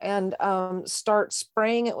tobacco and start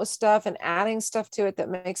spraying it with stuff and adding stuff to it that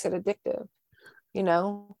makes it addictive,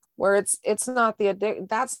 where it's not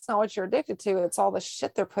that's not what you're addicted to. It's all the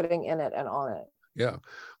shit they're putting in it and on it. Yeah.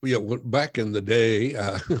 Well, back in the day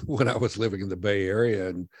when I was living in the Bay Area,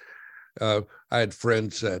 and I had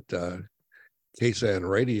friends at KSAN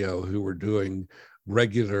Radio who were doing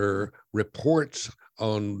regular reports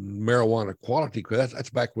on marijuana quality. That's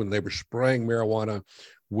back when they were spraying marijuana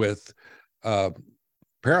with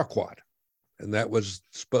paraquat, and that was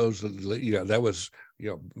supposedly that was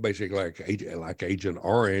basically like Agent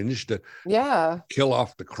Orange to kill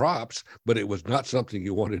off the crops, but it was not something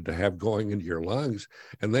you wanted to have going into your lungs.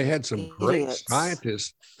 And they had some great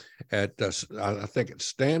scientists at I think at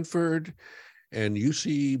Stanford and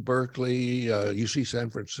UC Berkeley, UC San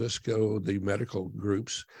Francisco, the medical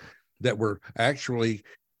groups that were actually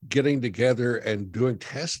getting together and doing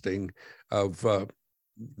testing of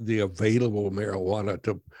the available marijuana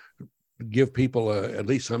to give people at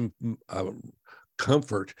least some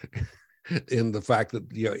comfort in the fact that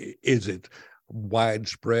is it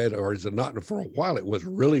widespread or is it not? And for a while it was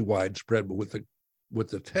really widespread, but with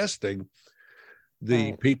the testing,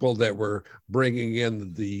 the people that were bringing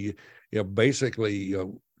in the basically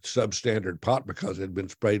substandard pot because it had been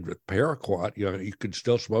sprayed with paraquat, you could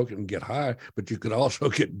still smoke it and get high, but you could also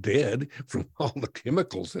get dead from all the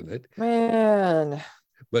chemicals in it. Man.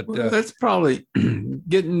 But that's probably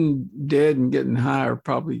getting dead and getting high are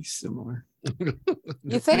probably similar.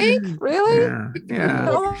 You think? Really? Yeah.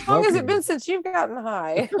 How long has it been since you've gotten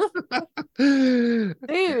high?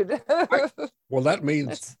 Dude. Well, that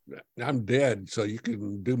means I'm dead, so you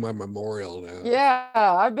can do my memorial now. Yeah,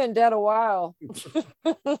 I've been dead a while.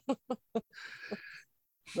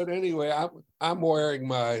 But anyway, I'm wearing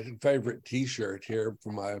my favorite T-shirt here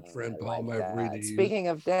from my friend Paul Mavrides. Speaking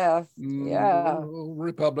of death,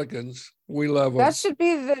 Republicans, we love them. That should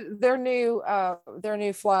be their new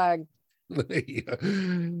flag. Well,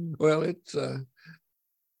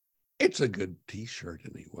 it's a good T-shirt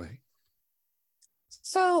anyway.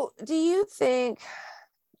 So, do you think?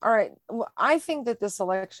 All right, well, I think that this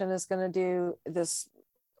election is going to do this.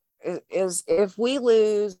 Is if we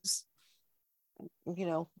lose,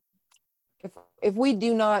 if we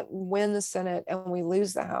do not win the Senate and we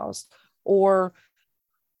lose the House, or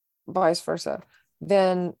vice versa,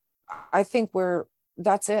 then I think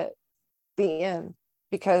that's it, the end,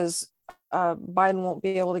 because Biden won't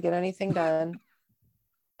be able to get anything done,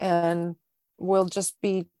 and we'll just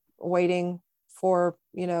be waiting for,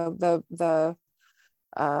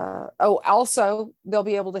 also they'll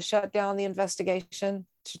be able to shut down the investigation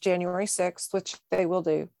to January 6th, which they will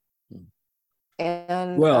do.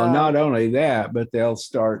 And not only that, but they'll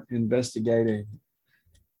start investigating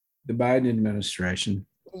the Biden administration.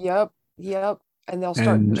 Yep. And they'll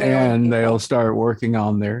start and they'll start working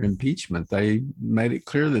on their impeachment. They made it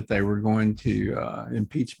clear that they were going to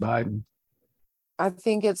impeach Biden. I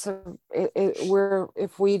think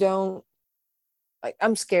if we don't,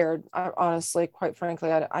 I'm scared. Honestly, quite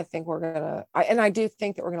frankly, I think I do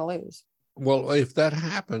think that we're gonna lose. Well, if that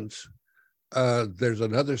happens, there's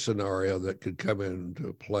another scenario that could come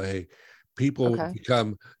into play. People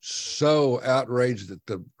become so outraged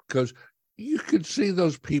because you could see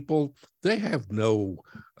those people, they have no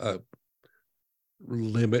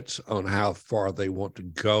limits on how far they want to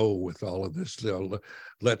go with all of this.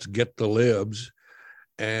 Let's get the libs.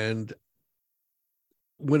 And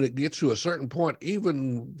when it gets to a certain point,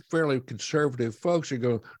 even fairly conservative folks are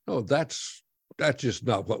going, no, that's just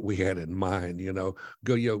not what we had in mind,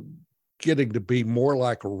 getting to be more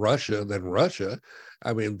like Russia than Russia.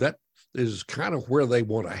 I mean, that is kind of where they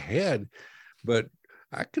want to head. But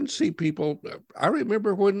I can see people. I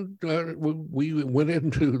remember when we went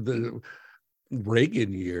into the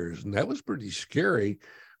Reagan years, and that was pretty scary,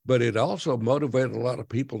 but it also motivated a lot of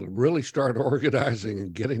people to really start organizing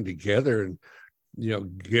and getting together and,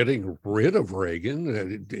 getting rid of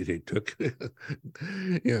Reagan. It took,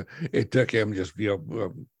 it took him just,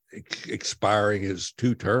 expiring his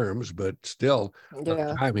 2 terms, but still, by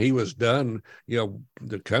the time he was done,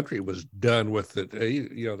 the country was done with it. They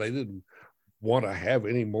didn't want to have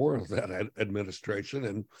any more of that administration.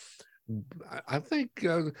 And I think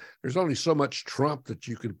there's only so much Trump that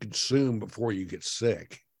you can consume before you get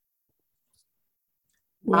sick.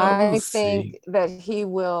 Well, I think that he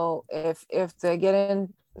will, if they get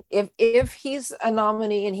in, if he's a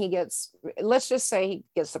nominee and let's just say he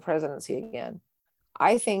gets the presidency again,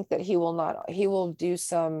 I think that he will do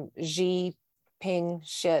some Xi Ping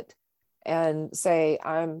shit and say,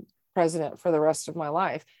 I'm president for the rest of my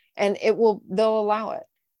life. And they'll allow it.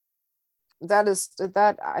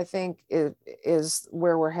 That I think is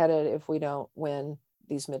where we're headed if we don't win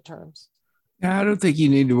these midterms. I don't think you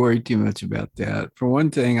need to worry too much about that. For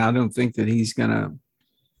one thing, I don't think that he's going to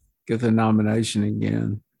get the nomination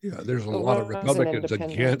again. Yeah, there's a lot of Republicans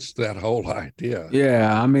against that whole idea.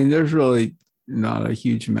 Yeah, I mean, there's really not a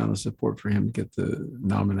huge amount of support for him to get the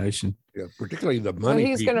nomination. Yeah, particularly the money.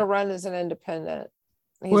 Well, he's going to run as an independent.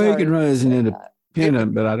 He can run as an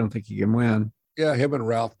independent, but I don't think he can win. Yeah, him and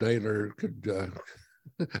Ralph Nader could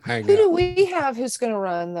hang out. Who do we have who's going to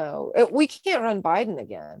run, though? We can't run Biden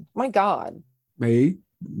again. My God.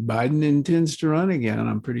 Biden intends to run again,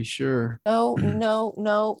 I'm pretty sure. No.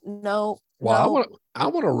 Well, I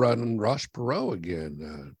want to run Ross Perot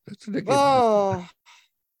again. That's a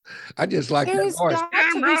I just like that voice.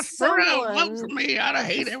 I'm Ross Perot. Vote for me. I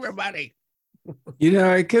hate everybody.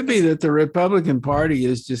 It could be that the Republican Party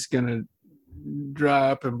is just going to dry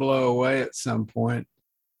up and blow away at some point,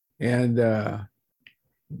 and the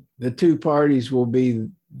 2 parties will be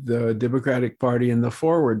the Democratic Party and the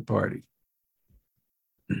Forward Party.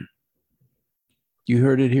 You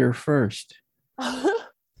heard it here first.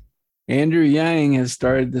 Andrew Yang has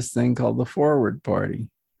started this thing called the Forward Party,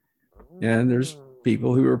 and there's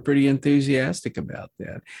people who are pretty enthusiastic about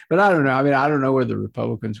that. But I don't know. I mean, I don't know where the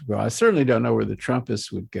Republicans would go. I certainly don't know where the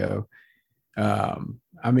Trumpists would go.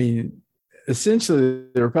 I mean, essentially,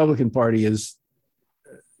 the Republican Party is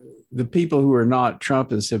the people who are not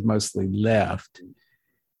Trumpists have mostly left.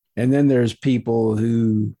 And then there's people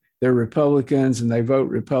who they're Republicans and they vote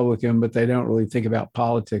Republican, but they don't really think about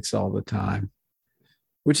politics all the time,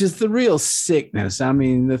 which is the real sickness. I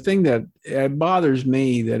mean, the thing that bothers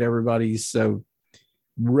me that everybody's so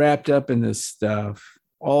wrapped up in this stuff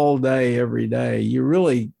all day, every day.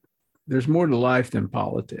 There's more to life than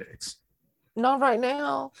politics. Not right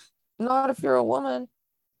now. Not if you're a woman.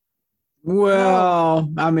 Well,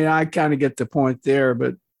 no. I mean, I kind of get the point there,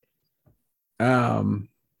 but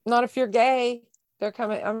not if you're gay. They're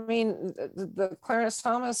coming. I mean, the Clarence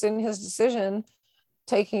Thomas in his decision,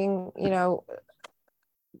 taking,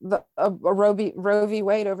 the Roe v.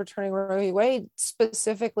 Wade, overturning Roe v. Wade,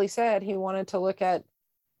 specifically said he wanted to look at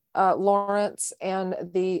Lawrence and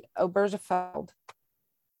the Obergefell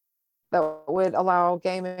that would allow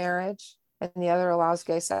gay marriage, and the other allows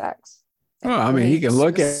gay sex. Well, I mean, he can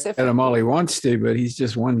look at him all he wants to, but he's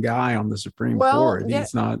just one guy on the Supreme Court. Yeah,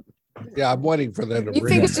 he's not. Yeah, I'm waiting for that you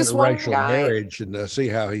think it's just one guy? marriage and see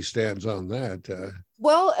how he stands on that.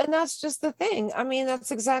 Well, and that's just the thing. I mean, that's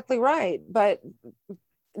exactly right. But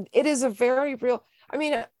it is a very real. I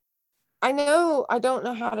mean, I don't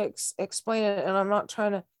know how to explain it, and I'm not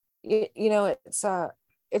trying to.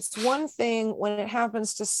 It's one thing when it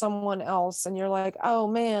happens to someone else, and you're like, oh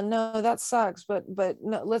man, no, that sucks. But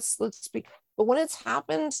no, let's speak. But when it's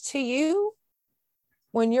happened to you,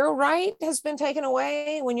 when your right has been taken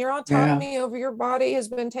away, when your autonomy over your body has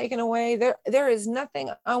been taken away, there is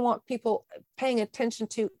nothing I want people paying attention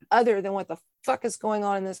to other than what the fuck is going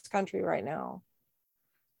on in this country right now.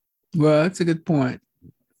 Well, that's a good point.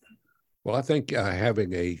 Well, I think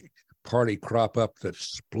having a party crop up that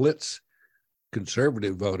splits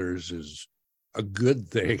conservative voters is a good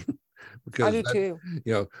thing. Because I do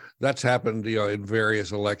too. That's happened, in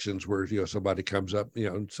various elections where, somebody comes up,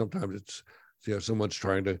 and sometimes it's, someone's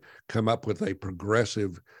trying to come up with a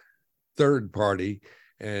progressive third party.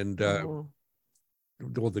 And well,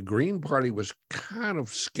 the Green Party was kind of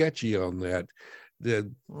sketchy on that. They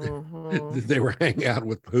were hanging out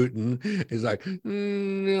with Putin. It's like,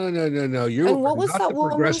 no. You're not the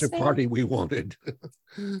progressive party we wanted.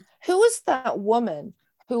 Who was that woman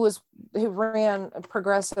who ran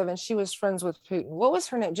progressive and she was friends with Putin? What was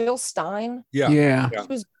her name? Jill Stein? Yeah. She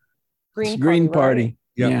was Green Party. Right?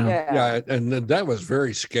 Yeah. And that was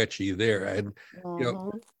very sketchy there. And,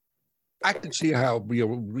 I can see how,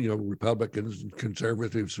 Republicans and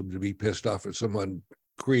conservatives would be pissed off if someone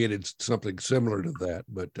created something similar to that.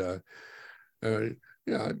 But,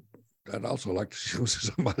 I'd also like to see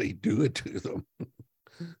somebody do it to them.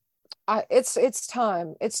 It's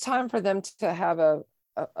time. It's time for them to have a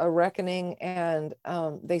reckoning, and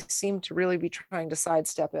they seem to really be trying to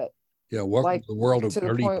sidestep it. Yeah, welcome to the world of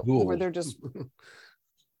dirty pools. Where they're just,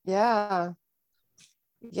 yeah.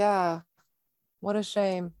 What a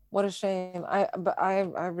shame. What a shame.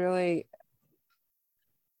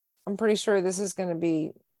 I'm pretty sure this is going to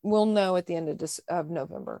be. We'll know at the end of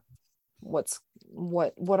November what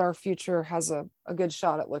our future has a good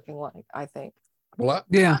shot at looking like. I think. Well,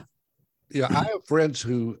 I have friends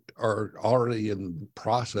who are already in the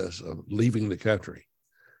process of leaving the country.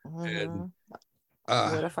 And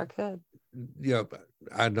what if I could?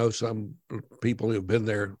 I know some people who've been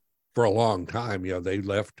there for a long time. They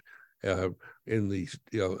left in the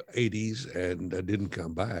 80s and didn't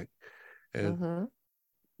come back, and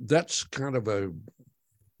that's kind of a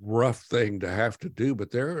rough thing to have to do.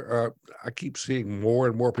 But I keep seeing more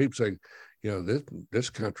and more people saying, this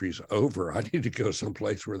country's over. I need to go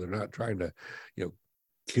someplace where they're not trying to,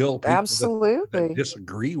 kill people that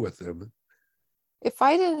disagree with them. If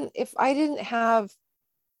I didn't have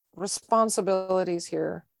responsibilities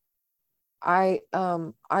here, I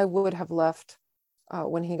would have left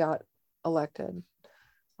when he got elected.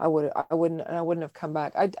 I wouldn't have come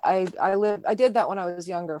back. I did that when I was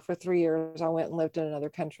younger. For 3 years, I went and lived in another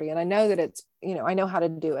country, and I know that it's, I know how to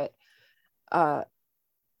do it.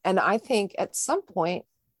 And I think at some point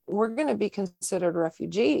we're going to be considered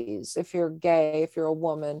refugees if you're gay, if you're a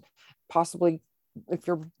woman, possibly if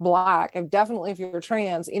you're Black, and definitely if you're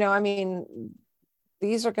trans.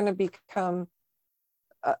 These are going to become.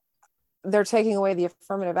 They're taking away the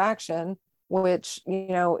affirmative action, which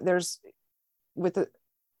there's with the.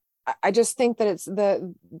 I just think that it's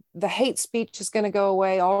the hate speech is going to go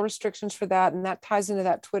away, all restrictions for that, and that ties into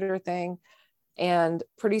that Twitter thing. And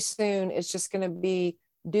pretty soon it's just going to be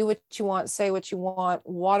do what you want, say what you want,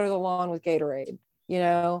 water the lawn with Gatorade,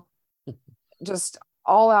 just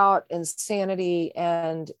all out insanity.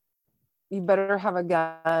 And you better have a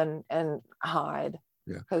gun and hide.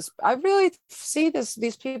 Yeah, because I really see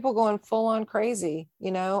these people going full on crazy.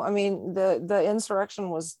 The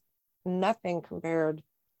insurrection was nothing compared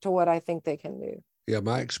to what I think they can do. Yeah,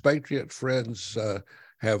 my expatriate friends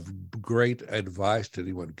have great advice to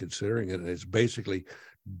anyone considering it. And it's basically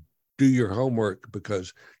do your homework,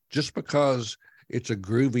 because just because it's a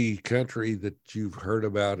groovy country that you've heard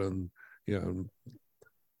about and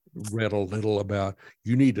read a little about,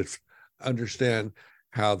 you need to understand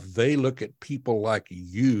how they look at people like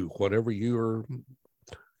you, whatever you are,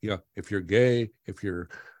 if you're gay, if you're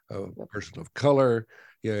a person of color,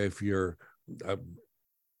 if you're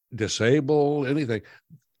disabled, anything.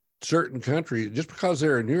 Certain countries, just because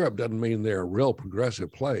they're in Europe doesn't mean they're a real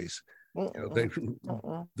progressive place.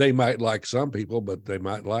 They might like some people, but they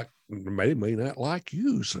may not like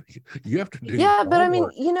you. So you have to do. Yeah, but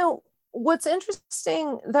homework. What's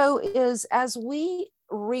interesting though is as we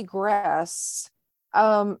regress,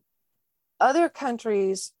 other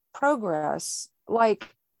countries progress.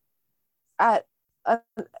 Like at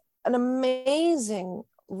an amazing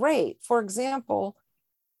rate. For example,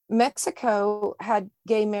 Mexico had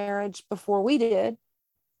gay marriage before we did,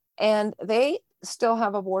 and they still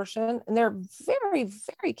have abortion, and they're very,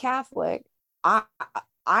 very Catholic.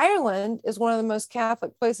 Ireland is one of the most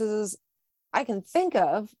Catholic places I can think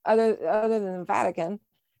of, other than the Vatican,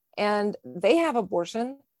 and they have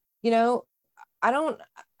abortion. You know,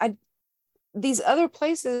 these other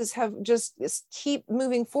places have just keep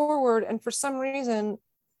moving forward, and for some reason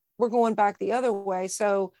we're going back the other way.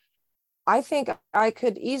 So I think I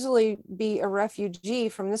could easily be a refugee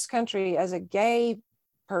from this country as a gay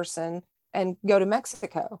person and go to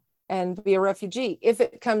Mexico and be a refugee, if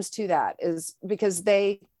it comes to that, is because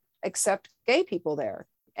they accept gay people there.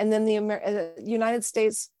 And then the United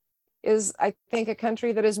States is, I think, a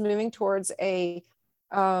country that is moving towards a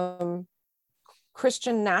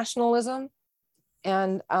Christian nationalism,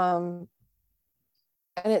 and I'm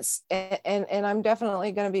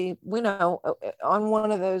definitely going to be, on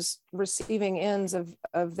one of those receiving ends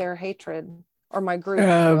of their hatred, or my group.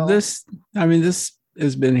 This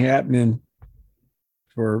has been happening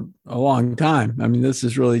for a long time. I mean, this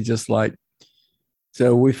is really just like,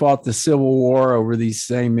 so we fought the Civil War over these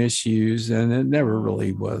same issues, and it never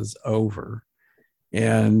really was over.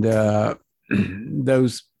 And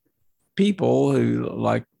those people who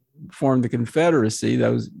like formed the Confederacy,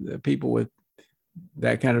 those people with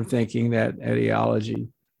that kind of thinking, that ideology,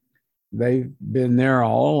 they've been there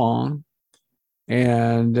all along,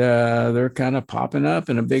 and they're kind of popping up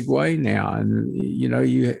in a big way now. And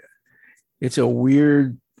it's a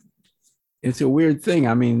weird thing.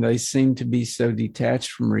 I mean, they seem to be so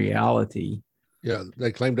detached from reality. Yeah,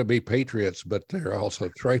 they claim to be patriots, but they're also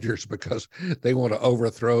traitors, because they want to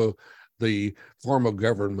overthrow the form of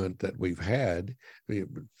government that we've had,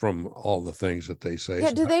 from all the things that they say.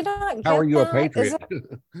 Yeah, do they not get how are you that? a patriot?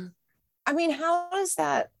 I mean, how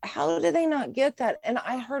do they not get that? And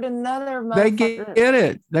I heard another they get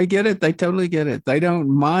it. They get it. They totally get it. They don't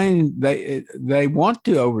mind. They want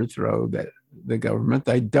to overthrow the government.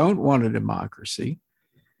 They don't want a democracy.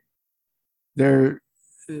 They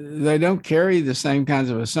don't carry the same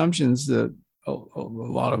kinds of assumptions that a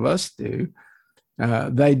lot of us do.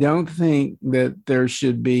 They don't think that there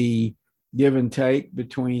should be give and take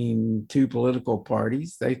between two political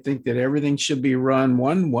parties. They think that everything should be run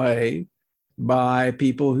one way by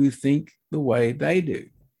people who think the way they do.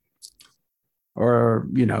 Or,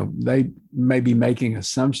 they may be making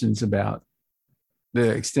assumptions about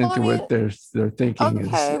the extent to which their thinking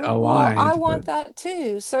is aligned. Well, I want that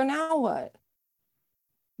too. So now what?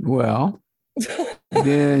 Well,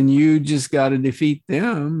 then you just got to defeat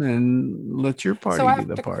them and let your party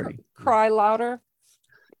be the party. Cry louder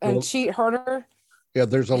and cheat harder. Yeah,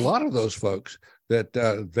 there's a lot of those folks that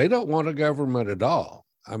they don't want a government at all.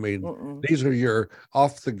 I mean, these are your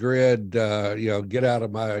off the grid, get out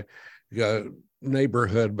of my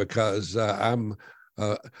neighborhood because I'm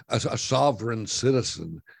a sovereign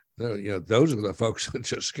citizen. Those are the folks that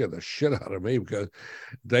just scare the shit out of me, because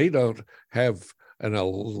they don't have an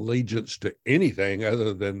allegiance to anything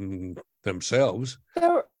other than themselves.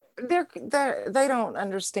 They don't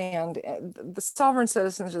understand. The sovereign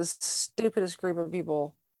citizens are the stupidest group of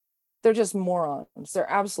people. They're just morons. They're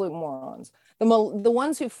absolute morons. The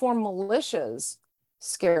ones who form militias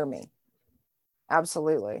scare me.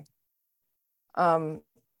 Absolutely. And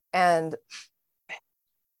I'm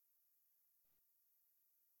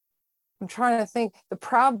trying to think. The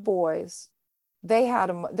Proud Boys,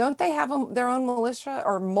 don't they have their own militia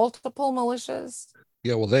or multiple militias?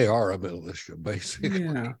 Yeah, well, they are a militia, basically.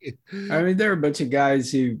 Yeah. I mean, they're a bunch of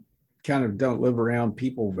guys who kind of don't live around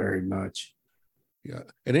people very much. Yeah.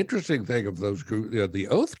 An interesting thing of those groups, the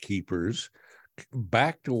Oath Keepers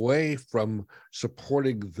backed away from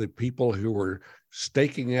supporting the people who were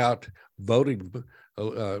staking out voting,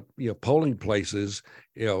 polling places,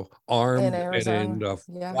 armed and in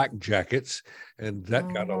flak jackets, and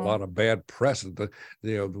that got a lot of bad press. And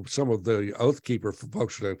some of the Oath Keeper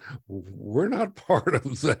folks said, "We're not part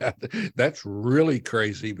of that." That's really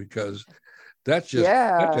crazy, because that's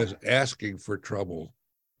just asking for trouble.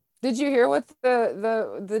 Did you hear what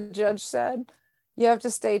the judge said? You have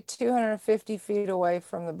to stay 250 feet away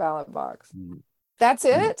from the ballot box. Mm-hmm. That's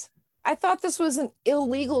it? I thought this was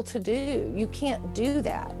illegal to do. You can't do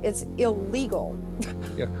that. It's illegal.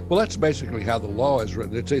 Yeah. Well, that's basically how the law is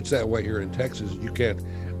written. It's that way here in Texas. You can't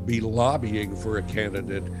be lobbying for a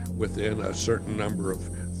candidate within a certain number of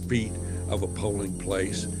feet of a polling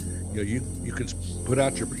place. You can put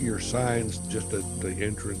out your signs just at the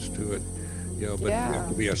entrance to it, but you have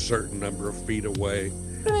to be a certain number of feet away.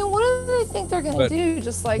 I mean, one of do they think they're going to do?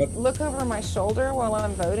 Just like look over my shoulder while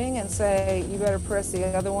I'm voting and say, you better press the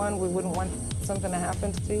other one. We wouldn't want something to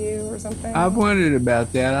happen to you or something. I've wondered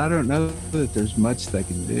about that. I don't know that there's much they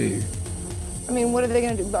can do. I mean, what are they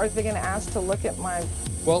going to do? Are they going to ask to look at my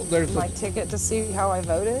ticket to see how I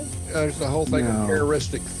voted? There's the whole thing of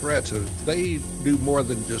terroristic threats. If they do more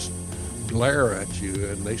than just glare at you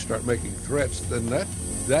and they start making threats, then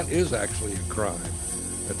that is actually a crime.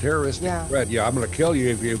 A terroristic threat. Yeah, I'm going to kill you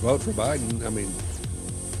if you vote for Biden. I mean,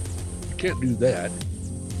 you can't do that.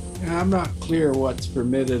 Yeah, I'm not clear what's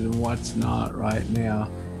permitted and what's not right now.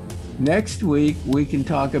 Next week we can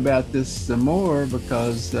talk about this some more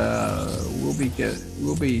because we'll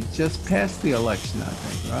be just past the election, I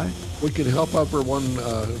think, right? We could help everyone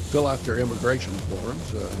fill out their immigration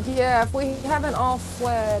forms. Yeah, if we haven't all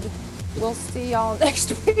fled, we'll see y'all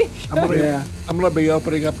next week. I'm going to be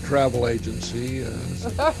opening up a travel agency.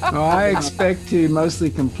 I expect to mostly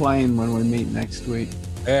complain when we meet next week.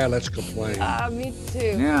 Yeah, let's complain. Me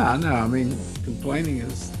too. Yeah, I know. I mean, complaining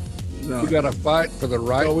is... We got to fight for the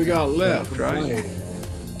right. Well, we got left, right? It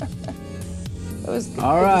was good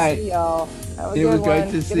all right. to see y'all. Have a it good was great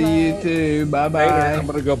one. to see you too. Bye-bye. I'm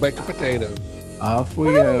going to go bake a potato. Off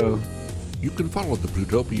we go. You can follow the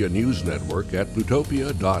Plutopia News Network at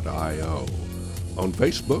plutopia.io. On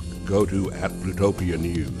Facebook, go to @Plutopia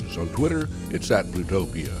News. On Twitter, it's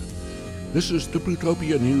 @Plutopia. This is the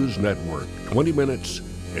Plutopia News Network, 20 minutes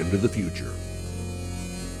into the future.